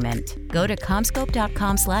environment. Go to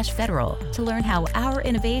CommScope.com/federal to learn how our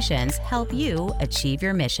innovations help you achieve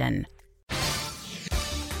your mission.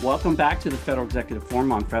 Welcome back to the Federal Executive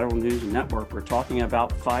Forum on Federal News Network. We're talking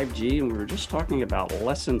about 5G and we were just talking about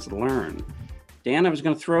lessons learned. Dan, I was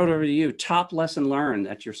going to throw it over to you. Top lesson learned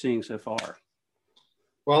that you're seeing so far.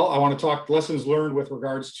 Well, I want to talk lessons learned with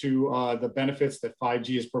regards to the benefits that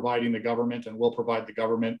 5G is providing the government and will provide the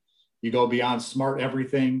government. You go beyond smart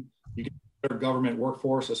everything. You get a better government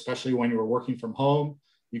workforce, especially when you're working from home.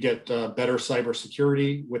 You get better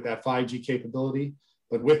cybersecurity with that 5G capability.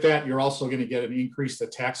 But with that, you're also going to get an increased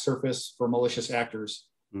attack surface for malicious actors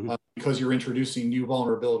because you're introducing new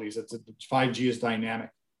vulnerabilities. 5G is dynamic.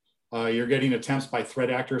 You're getting attempts by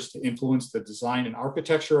threat actors to influence the design and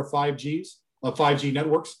architecture of 5G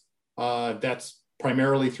networks. That's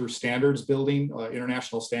primarily through standards building,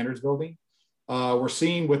 international standards building. We're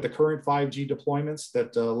seeing with the current 5G deployments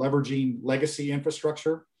that leveraging legacy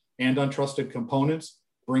infrastructure and untrusted components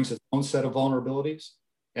brings its own set of vulnerabilities.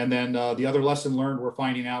 And then the other lesson learned we're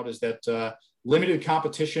finding out is that limited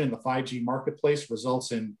competition in the 5G marketplace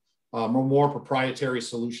results in more proprietary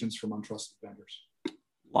solutions from untrusted vendors.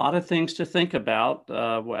 A lot of things to think about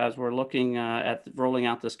as we're looking at rolling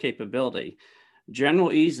out this capability. General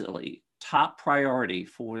Easley, top priority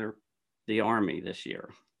for the Army this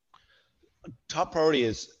year. Top priority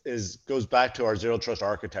goes back to our zero trust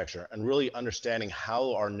architecture and really understanding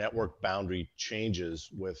how our network boundary changes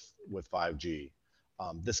with 5G.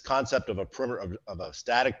 This concept of a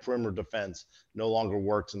static perimeter defense no longer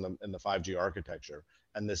works in the 5G architecture.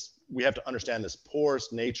 And we have to understand this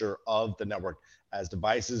porous nature of the network. As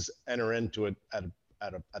devices enter into it at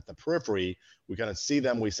the periphery, we kind of see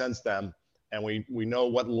them, we sense them, and we know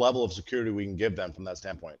what level of security we can give them from that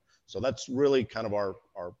standpoint. So that's really kind of our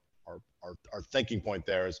thinking point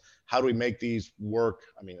there, is how do we make these work?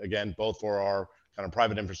 I mean, again, both for our kind of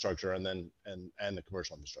private infrastructure and the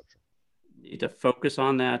commercial infrastructure. Need to focus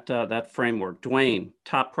on that framework. Dwayne,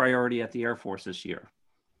 top priority at the Air Force this year.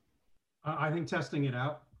 I think testing it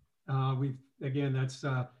out. The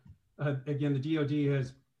DoD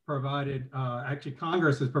has provided, actually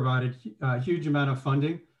Congress has provided a huge amount of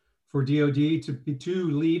funding for DoD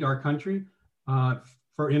to lead our country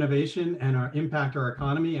for innovation and impact our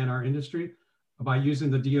economy and our industry by using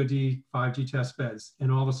the DoD 5G test beds.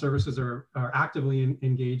 And all the services are actively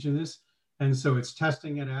engaged in this. And so it's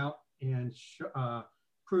testing it out and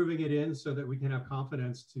proving it in so that we can have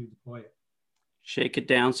confidence to deploy it. Shake it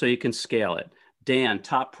down so you can scale it. Dan,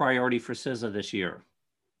 top priority for CISA this year.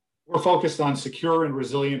 We're focused on secure and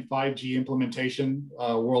resilient 5G implementation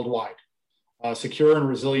worldwide. Secure and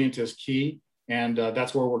resilient is key, and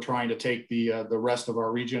that's where we're trying to take the rest of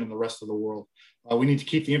our region and the rest of the world. We need to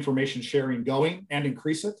keep the information sharing going and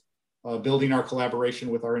increase it, building our collaboration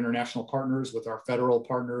with our international partners, with our federal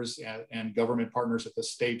partners and government partners at the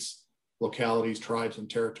states, localities, tribes, and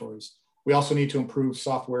territories. We also need to improve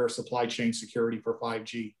software supply chain security for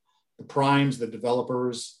 5G. The primes, the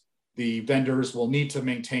developers, the vendors will need to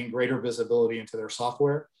maintain greater visibility into their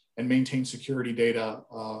software and maintain security data,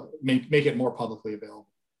 make it more publicly available.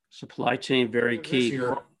 Supply chain, very key.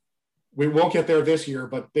 We won't get there this year,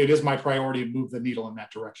 but it is my priority to move the needle in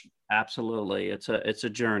that direction. Absolutely, it's a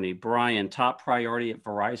journey. Brian, top priority at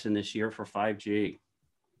Verizon this year for 5G.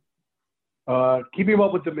 Keeping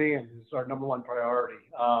up with demand is our number one priority.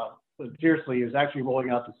 Seriously, is actually rolling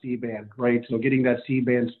out the C-band, right? So getting that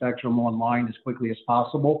C-band spectrum online as quickly as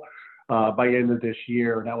possible by the end of this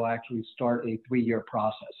year. That will actually start a 3-year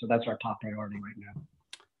process. So that's our top priority right now.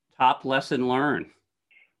 Top lesson learned.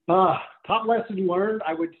 Top lesson learned,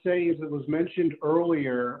 I would say, as it was mentioned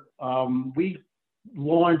earlier, we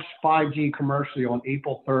launched 5G commercially on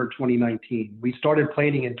April 3rd, 2019. We started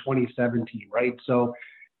planning in 2017, right? So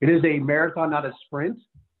it is a marathon, not a sprint.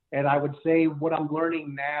 And I would say what I'm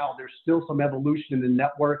learning now, there's still some evolution in the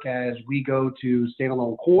network as we go to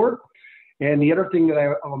standalone core. And the other thing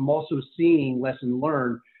that I'm also seeing, lesson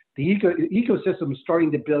learned, the ecosystem is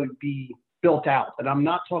starting to be built out. And I'm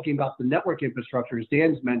not talking about the network infrastructure, as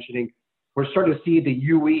Dan's mentioning. We're starting to see the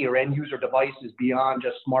UE or end user devices beyond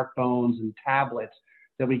just smartphones and tablets,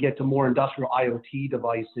 that we get to more industrial IoT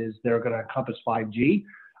devices that are going to encompass 5G.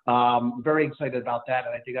 Very excited about that.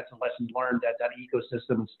 And I think that's a lesson learned, that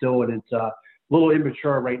ecosystem is still in its little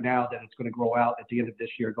immature right now, that it's going to grow out at the end of this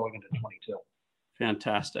year going into 22.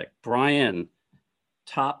 Fantastic. Brian,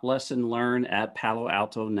 top lesson learned at Palo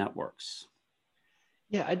Alto Networks.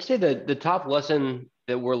 Yeah, I'd say that the top lesson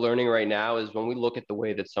that we're learning right now is when we look at the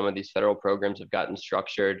way that some of these federal programs have gotten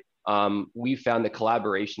structured, we found that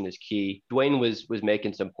collaboration is key. Dwayne was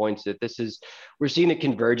making some points that we're seeing the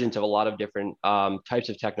convergence of a lot of different types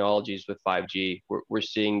of technologies with 5G. We're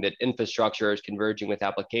seeing that infrastructure is converging with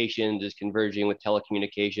applications, is converging with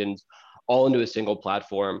telecommunications, all into a single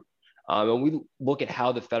platform. And we look at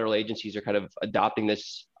how the federal agencies are kind of adopting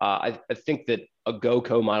this. I think that a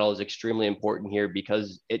GoCo model is extremely important here,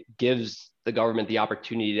 because it gives the government the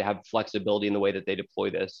opportunity to have flexibility in the way that they deploy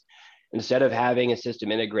this. Instead of having a system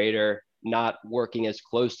integrator not working as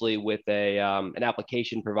closely with an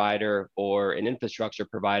application provider or an infrastructure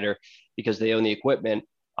provider because they own the equipment,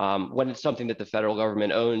 when it's something that the federal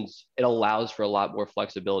government owns, it allows for a lot more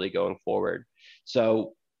flexibility going forward.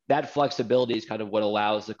 So that flexibility is kind of what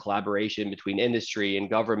allows the collaboration between industry and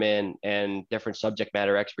government and different subject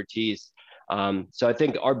matter expertise. So I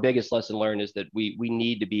think our biggest lesson learned is that we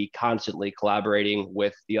need to be constantly collaborating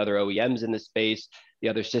with the other OEMs in the space, the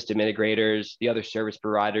other system integrators, the other service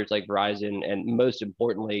providers like Verizon, and most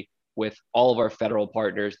importantly, with all of our federal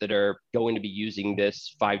partners that are going to be using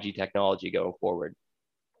this 5G technology going forward.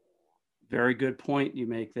 Very good point you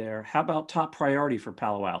make there. How about top priority for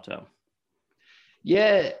Palo Alto?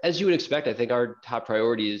 Yeah, as you would expect, I think our top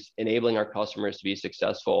priority is enabling our customers to be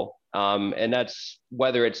successful. And that's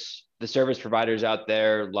whether it's the service providers out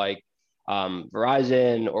there like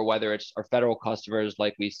Verizon, or whether it's our federal customers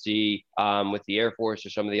like we see with the Air Force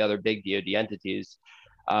or some of the other big DoD entities.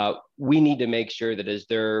 We need to make sure that as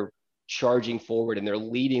they're charging forward and they're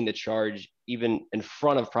leading the charge, even in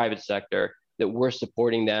front of private sector, that we're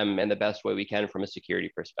supporting them in the best way we can from a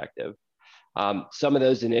security perspective. Some of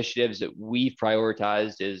those initiatives that we've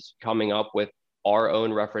prioritized is coming up with our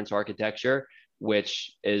own reference architecture,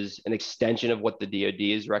 which is an extension of what the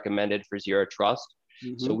DoD has recommended for Zero Trust.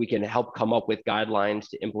 Mm-hmm. So we can help come up with guidelines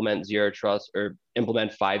to implement Zero Trust or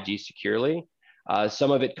implement 5G securely.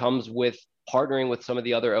 Some of it comes with partnering with some of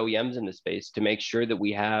the other OEMs in the space to make sure that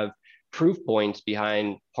we have proof points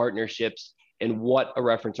behind partnerships and what a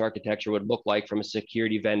reference architecture would look like from a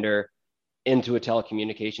security vendor into a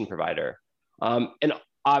telecommunication provider. And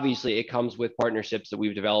obviously it comes with partnerships that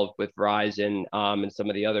we've developed with Verizon and some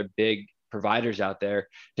of the other big providers out there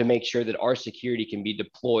to make sure that our security can be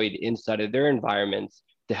deployed inside of their environments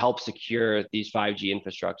to help secure these 5G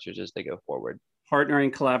infrastructures as they go forward.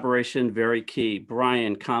 Partnering collaboration, very key.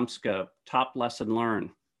 Brian, CommScope, top lesson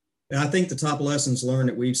learned. I think the top lessons learned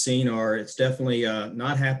that we've seen are it's definitely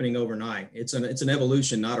not happening overnight. It's an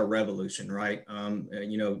evolution, not a revolution, right?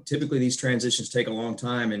 Typically these transitions take a long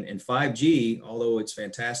time, and 5G, although it's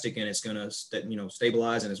fantastic and it's going to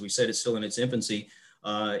stabilize, and as we said, it's still in its infancy.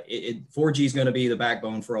 4G is going to be the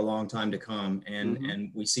backbone for a long time to come, and mm-hmm.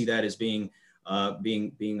 and we see that as being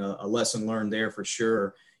a lesson learned there for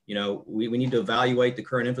sure. We need to evaluate the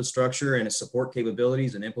current infrastructure and its support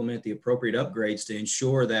capabilities and implement the appropriate upgrades to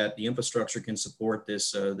ensure that the infrastructure can support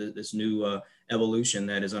this new evolution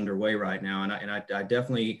that is underway right now. And I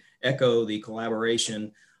definitely echo the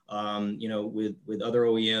collaboration, with other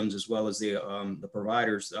OEMs as well as the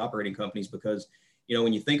providers, the operating companies, because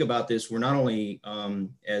when you think about this, we're not only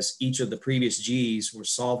as each of the previous Gs were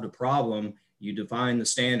solved a problem. You define the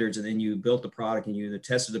standards and then you built the product and you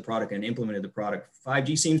tested the product and implemented the product.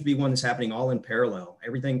 5G seems to be one that's happening all in parallel,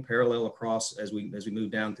 everything parallel across as we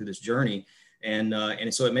move down through this journey. And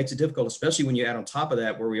so it makes it difficult, especially when you add on top of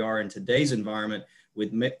that where we are in today's environment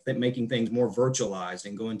with making things more virtualized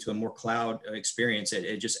and going to a more cloud experience.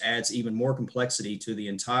 It just adds even more complexity to the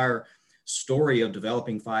entire story of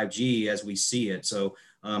developing 5G as we see it. So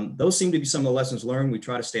those seem to be some of the lessons learned. We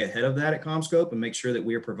try to stay ahead of that at CommScope and make sure that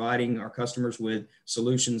we are providing our customers with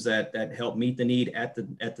solutions that help meet the need at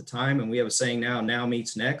the time. And we have a saying now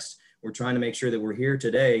meets next. We're trying to make sure that we're here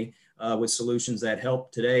today with solutions that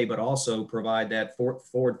help today, but also provide that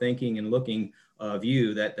forward thinking and looking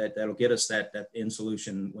view that'll get us that end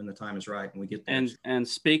solution when the time is right and we get there. And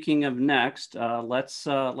speaking of next, let's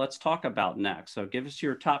talk about next. So give us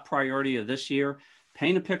your top priority of this year.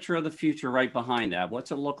 Paint a picture of the future right behind that.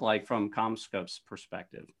 What's it look like from CommScope's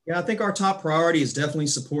perspective? Yeah, I think our top priority is definitely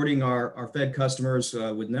supporting our Fed customers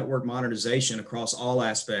with network modernization across all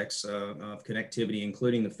aspects of connectivity,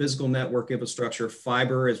 including the physical network infrastructure,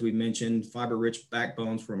 fiber, as we mentioned, fiber-rich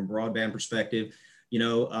backbones from a broadband perspective,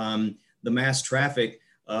 the mass traffic,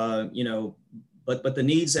 but the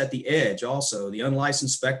needs at the edge also. The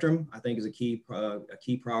unlicensed spectrum, I think, is a key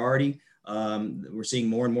priority. We're seeing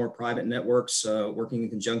more and more private networks working in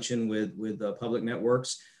conjunction with public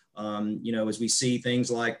networks. As we see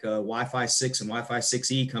things like Wi-Fi 6 and Wi-Fi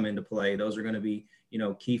 6E come into play, those are going to be,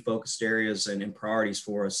 key focused areas and priorities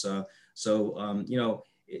for us. The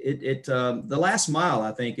last mile,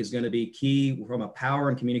 I think, is going to be key from a power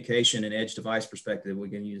and communication and edge device perspective. We're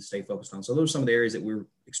going to need to stay focused on. So those are some of the areas that we're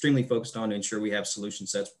extremely focused on to ensure we have solution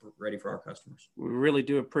sets ready for our customers. We really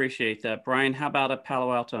do appreciate that. Brian, how about at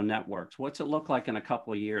Palo Alto Networks? What's it look like in a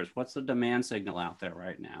couple of years? What's the demand signal out there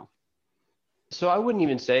right now? So I wouldn't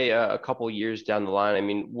even say a couple of years down the line. I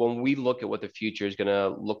mean, when we look at what the future is going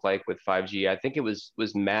to look like with 5G, I think it was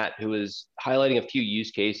Matt who was highlighting a few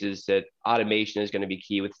use cases that automation is going to be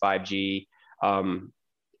key with 5G. And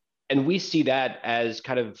we see that as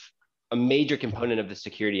kind of a major component of the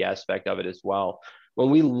security aspect of it as well. When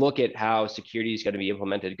we look at how security is going to be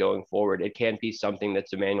implemented going forward, it can't be something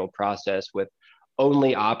that's a manual process with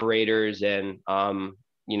only operators and,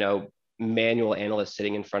 manual analyst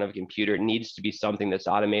sitting in front of a computer. It needs to be something that's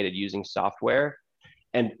automated using software.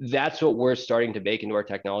 And that's what we're starting to bake into our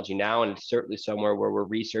technology now. And it's certainly somewhere where we're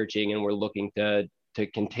researching and we're looking to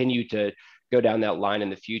continue to go down that line in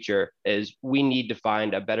the future. Is we need to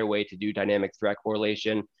find a better way to do dynamic threat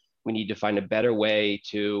correlation. We need to find a better way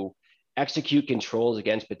to execute controls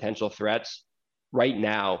against potential threats right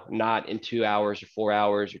now, not in 2 hours or 4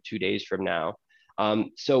 hours or 2 days from now.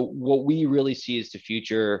 So what we really see as the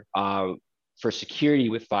future for security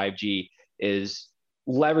with 5G is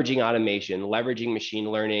leveraging automation, leveraging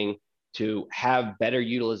machine learning to have better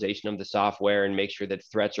utilization of the software and make sure that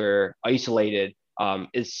threats are isolated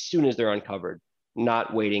as soon as they're uncovered,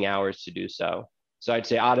 not waiting hours to do so. So I'd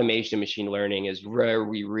say automation, machine learning is where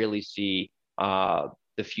we really see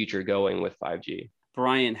the future going with 5G.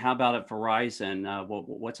 Brian, how about at Verizon?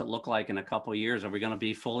 What's it look like in a couple of years? Are we going to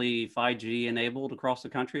be fully 5G enabled across the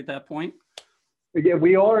country at that point? Yeah,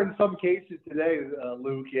 we are in some cases today,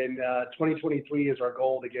 Luke. In 2023 is our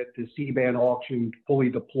goal to get the C-band auction fully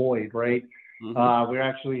deployed, right? Mm-hmm. We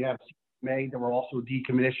actually have May that we're also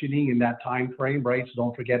decommissioning in that time frame, right? So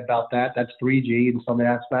don't forget about that. That's 3G in some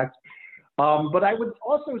aspects. But I would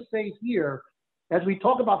also say here, as we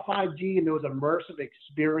talk about 5G and those immersive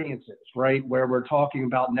experiences, right, where we're talking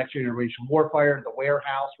about next generation warfare, the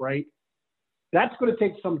warehouse, right? That's going to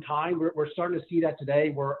take some time. We're starting to see that today.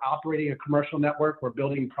 We're operating a commercial network. We're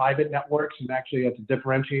building private networks, and actually that's a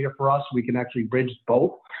differentiator for us. We can actually bridge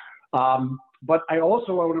both. But I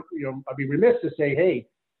also want to, I'd be remiss to say, hey,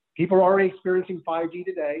 people are already experiencing 5G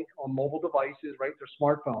today on mobile devices, right? Their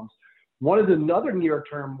smartphones. One of the other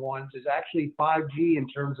near-term ones is actually 5G in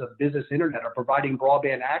terms of business internet or providing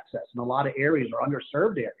broadband access in a lot of areas or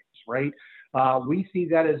underserved areas, right? We see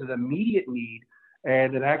that as an immediate need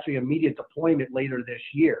and an actually immediate deployment later this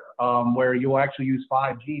year, where you'll actually use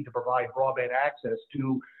 5G to provide broadband access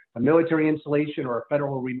to a military installation or a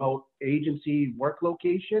federal remote agency work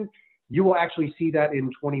location. You will actually see that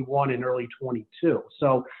in 21 and early 22.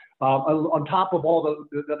 So on top of all the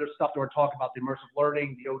other stuff that we're talking about, the immersive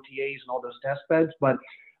learning, the OTAs and all those test beds, but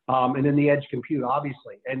and then the edge compute,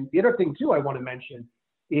 obviously. And the other thing too I want to mention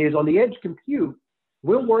is on the edge compute,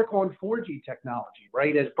 we'll work on 4G technology,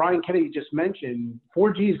 right? As Brian Kennedy just mentioned,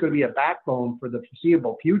 4G is going to be a backbone for the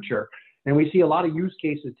foreseeable future. And we see a lot of use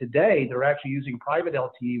cases today, they're actually using private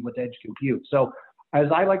LTE with edge compute. So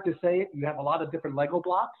as I like to say it, you have a lot of different Lego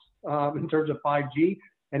blocks in terms of 5G,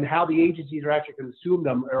 and how the agencies are actually consume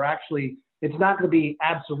them are actually, it's not going to be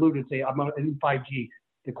absolute and say, I'm in 5G.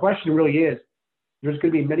 The question really is, there's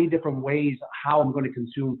going to be many different ways how I'm going to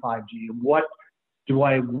consume 5G and what do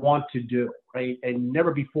I want to do, right? And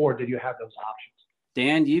never before did you have those options.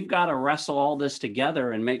 Dan, you've got to wrestle all this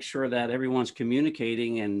together and make sure that everyone's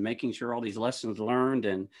communicating and making sure all these lessons learned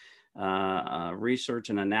and research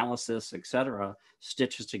and analysis, et cetera,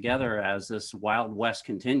 stitches together as this Wild West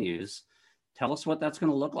continues. Tell us what that's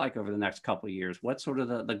going to look like over the next couple of years. What's sort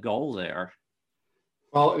of the goal there?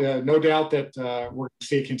 Well, no doubt that we're going to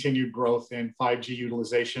see continued growth in 5G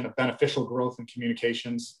utilization, a beneficial growth in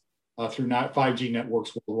communications through 5G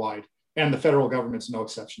networks worldwide. And the federal government's no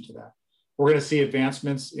exception to that. We're going to see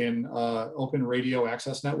advancements in open radio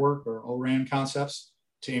access network or ORAN concepts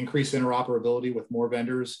to increase interoperability with more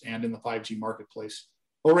vendors and in the 5G marketplace.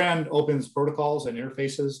 ORAN opens protocols and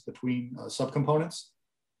interfaces between subcomponents,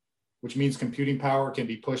 which means computing power can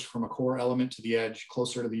be pushed from a core element to the edge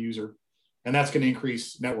closer to the user. And that's going to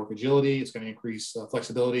increase network agility, it's going to increase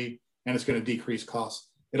flexibility, and it's going to decrease costs.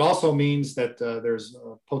 It also means that there's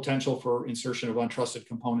potential for insertion of untrusted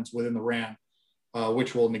components within the RAN,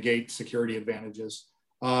 which will negate security advantages.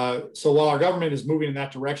 So while our government is moving in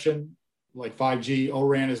that direction, like 5G,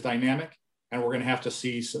 ORAN is dynamic, and we're going to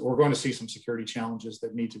see some security challenges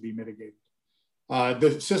that need to be mitigated.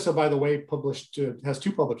 The CISA, by the way, has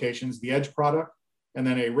two publications, the EDGE product and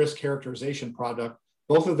then a risk characterization product.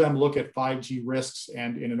 Both of them look at 5G risks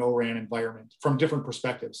and in an ORAN environment from different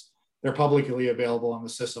perspectives. They're publicly available on the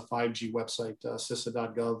CISA 5G website,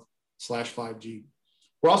 cisa.gov/5G.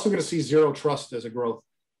 We're also going to see zero trust as a growth.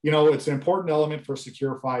 It's an important element for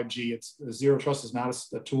secure 5G. Zero trust is not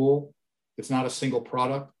a tool. It's not a single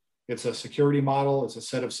product. It's a security model. It's a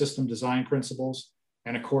set of system design principles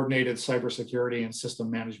and a coordinated cybersecurity and system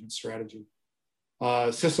management strategy.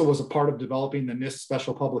 CISA was a part of developing the NIST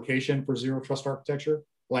special publication for zero trust architecture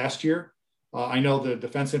last year. I know the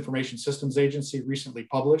Defense Information Systems Agency recently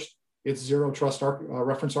published its zero trust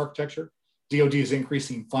reference architecture. DoD is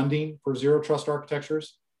increasing funding for zero trust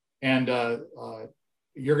architectures, and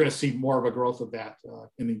you're going to see more of a growth of that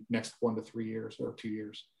in the next 1 to 3 years or 2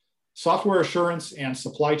 years. Software assurance and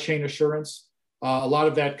supply chain assurance, a lot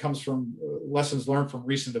of that comes from lessons learned from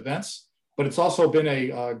recent events. But it's also been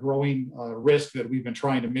a growing risk that we've been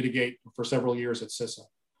trying to mitigate for several years at CISA.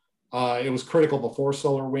 It was critical before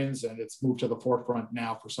SolarWinds, and it's moved to the forefront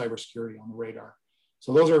now for cybersecurity on the radar.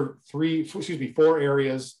 So those are four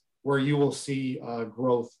areas where you will see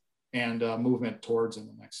growth and movement towards in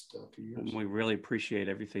the next few years. We really appreciate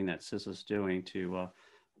everything that CISA is doing to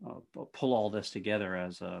pull all this together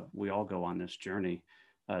as we all go on this journey.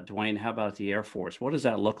 Dwayne, how about the Air Force? What does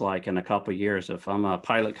that look like in a couple of years? If I'm a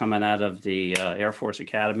pilot coming out of the Air Force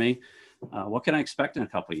Academy, what can I expect in a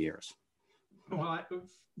couple of years? Well,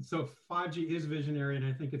 so 5G is visionary, and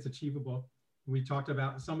I think it's achievable. We talked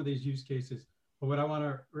about some of these use cases, but what I want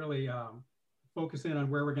to really focus in on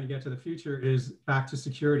where we're going to get to the future is back to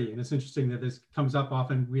security. And it's interesting that this comes up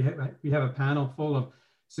often. We have a panel full of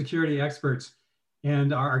security experts,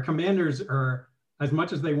 and our commanders are, as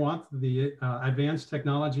much as they want the advanced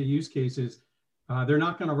technology use cases, they're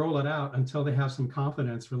not going to roll it out until they have some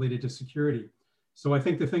confidence related to security. So I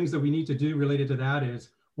think the things that we need to do related to that is,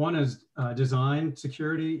 one is design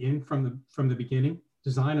security in from the beginning.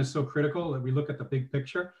 Design is so critical that we look at the big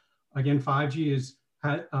picture. Again, 5G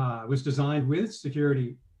was designed with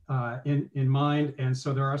security in mind, and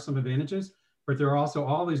so there are some advantages, but there are also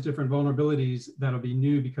all these different vulnerabilities that'll be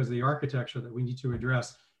new because of the architecture that we need to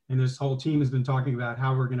address. And this whole team has been talking about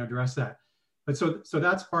how we're going to address that. But so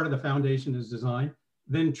that's part of the foundation is design.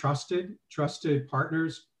 Then trusted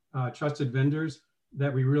partners, trusted vendors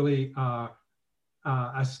that we really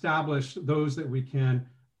establish those that we can,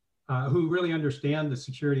 who really understand the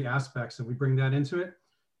security aspects, and we bring that into it.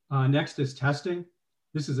 Next is testing.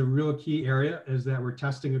 This is a real key area, is that we're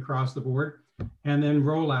testing across the board. And then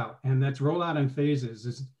rollout, and that's rollout in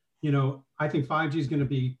phases. I think 5G is going to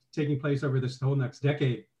be taking place over this whole next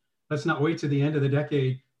decade. Let's not wait to the end of the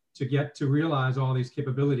decade to get to realize all these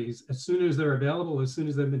capabilities. As soon as they're available, as soon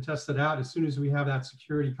as they've been tested out, as soon as we have that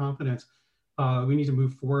security confidence, we need to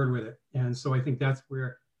move forward with it. And so I think that's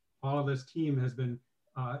where all of this team has been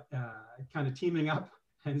kind of teaming up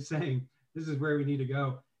and saying, this is where we need to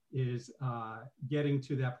go, is getting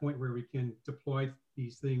to that point where we can deploy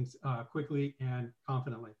these things quickly and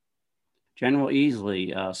confidently. General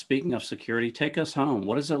Easley, speaking of security, take us home.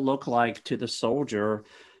 What does it look like to the soldier,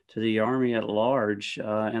 to the Army at large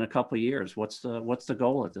in a couple of years? What's the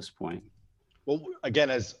goal at this point? Well, again,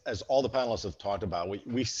 as all the panelists have talked about,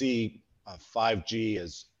 we see 5G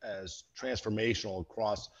as transformational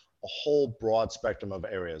across a whole broad spectrum of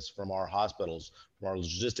areas, from our hospitals, from our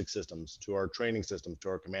logistics systems, to our training systems, to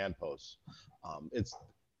our command posts.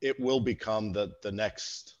 It will become the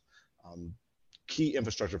next key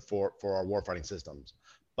infrastructure for our warfighting systems.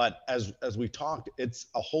 But as we talked, it's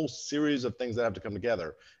a whole series of things that have to come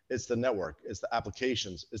together. It's the network, it's the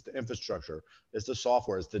applications, it's the infrastructure, it's the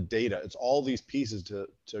software, it's the data. It's all these pieces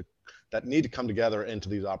that need to come together into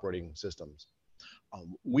these operating systems.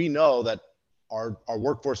 We know that our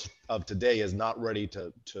workforce of today is not ready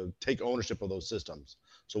to take ownership of those systems.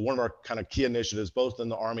 So one of our kind of key initiatives, both in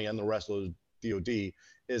the Army and the rest of the DoD,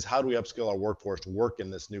 is how do we upskill our workforce to work in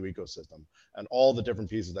this new ecosystem and all the different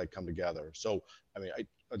pieces that come together. So, I mean, I'd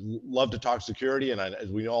love to talk security, and as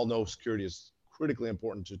we all know, security is critically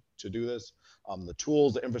important to do this. The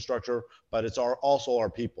tools, the infrastructure, but it's also our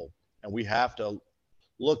people. And we have to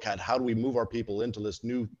look at how do we move our people into this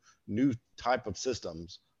new type of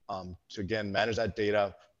systems to, again, manage that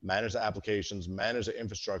data, manage the applications, manage the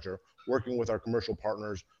infrastructure, working with our commercial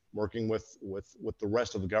partners, working with the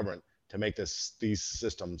rest of the government to make these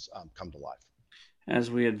systems come to life.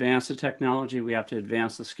 As we advance the technology, we have to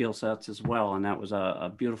advance the skill sets as well. And that was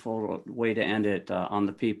a beautiful way to end it on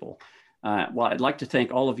the people. Well, I'd like to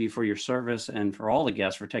thank all of you for your service, and for all the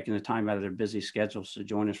guests for taking the time out of their busy schedules to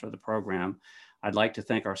join us for the program. I'd like to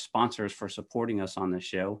thank our sponsors for supporting us on this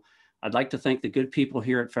show. I'd like to thank the good people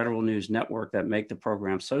here at Federal News Network that make the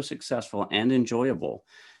program so successful and enjoyable.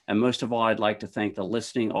 And most of all, I'd like to thank the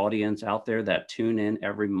listening audience out there that tune in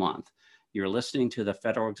every month. You're listening to the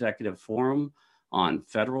Federal Executive Forum on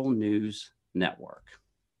Federal News Network.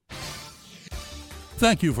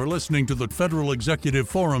 Thank you for listening to the Federal Executive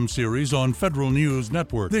Forum series on Federal News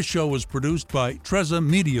Network. This show was produced by Treza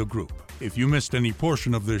Media Group. If you missed any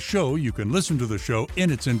portion of this show, you can listen to the show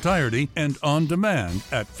in its entirety and on demand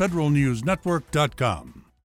at federalnewsnetwork.com.